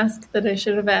didn't ask that I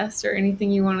should have asked, or anything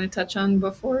you want to touch on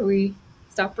before we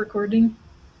stop recording?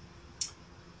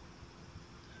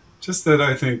 Just that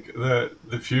I think that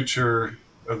the future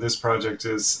of this project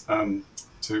is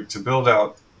to build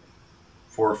out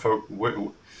for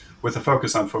with a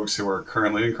focus on folks who are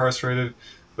currently incarcerated,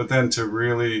 but then to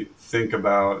really think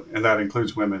about, and that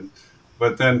includes women,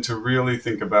 but then to really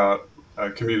think about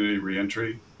community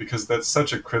reentry, because that's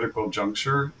such a critical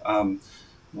juncture.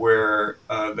 where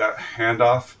that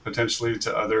handoff potentially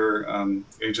to other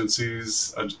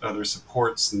agencies, other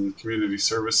supports and community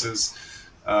services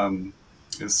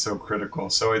is so critical.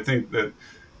 So I think that,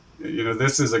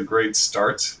 this is a great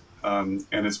start, and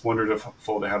it's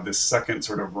wonderful to have this second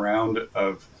sort of round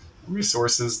of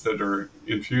resources that are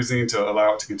infusing to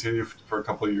allow it to continue for a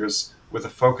couple of years with a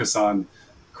focus on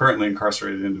currently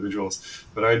incarcerated individuals.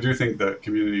 But I do think that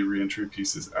community reentry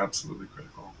piece is absolutely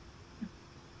critical.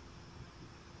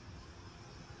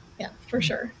 Yeah, for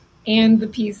sure. And the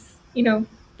piece,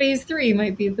 phase 3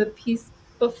 might be the piece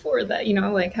before that,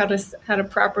 like how to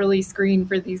properly screen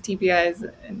for these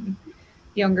TBIs in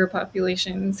younger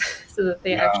populations so that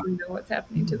they actually know what's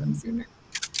happening to them sooner.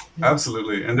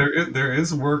 Absolutely. And there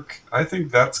is work. I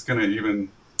think that's going to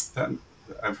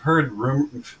I've heard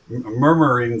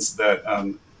murmurings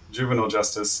that juvenile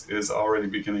justice is already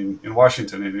beginning, in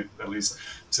Washington at least,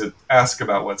 to ask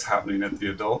about what's happening at the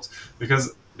adult,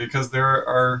 because there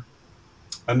are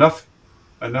enough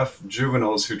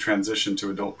juveniles who transition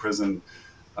to adult prison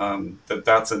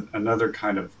that's another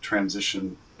kind of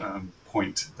transition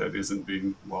point that isn't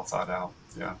being well thought out.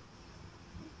 Yeah.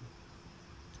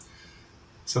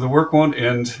 So the work won't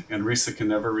end, and Risa can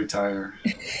never retire.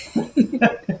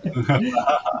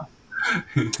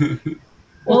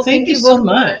 Well, thank you so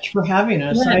much for having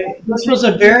us. Yeah. This was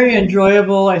a very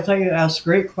enjoyable. I thought you asked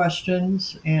great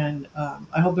questions, and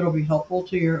I hope it'll be helpful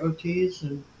to your OTs.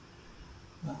 And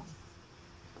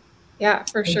yeah,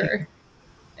 for sure.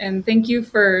 And thank you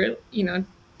for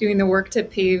doing the work to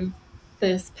pave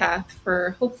this path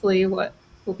for hopefully what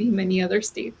will be many other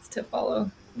states to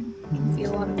follow. And see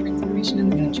a lot of transformation in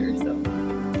the future. So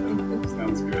thank you.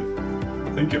 Sounds good.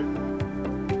 Thank you.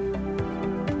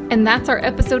 And that's our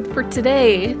episode for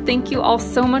today. Thank you all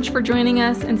so much for joining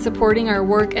us and supporting our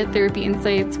work at Therapy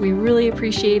Insights. We really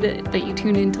appreciate it that you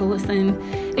tune in to listen.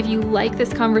 If you like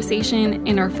this conversation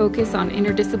and our focus on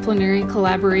interdisciplinary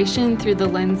collaboration through the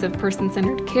lens of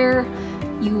person-centered care,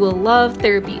 you will love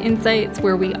Therapy Insights,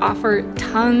 where we offer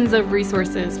tons of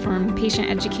resources from patient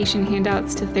education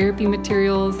handouts to therapy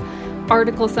materials,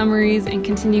 article summaries, and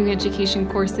continuing education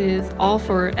courses, all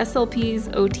for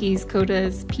SLPs, OTs,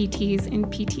 CODAs, PTs, and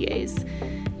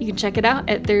PTAs. You can check it out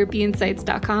at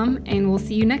therapyinsights.com, and we'll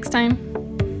see you next time.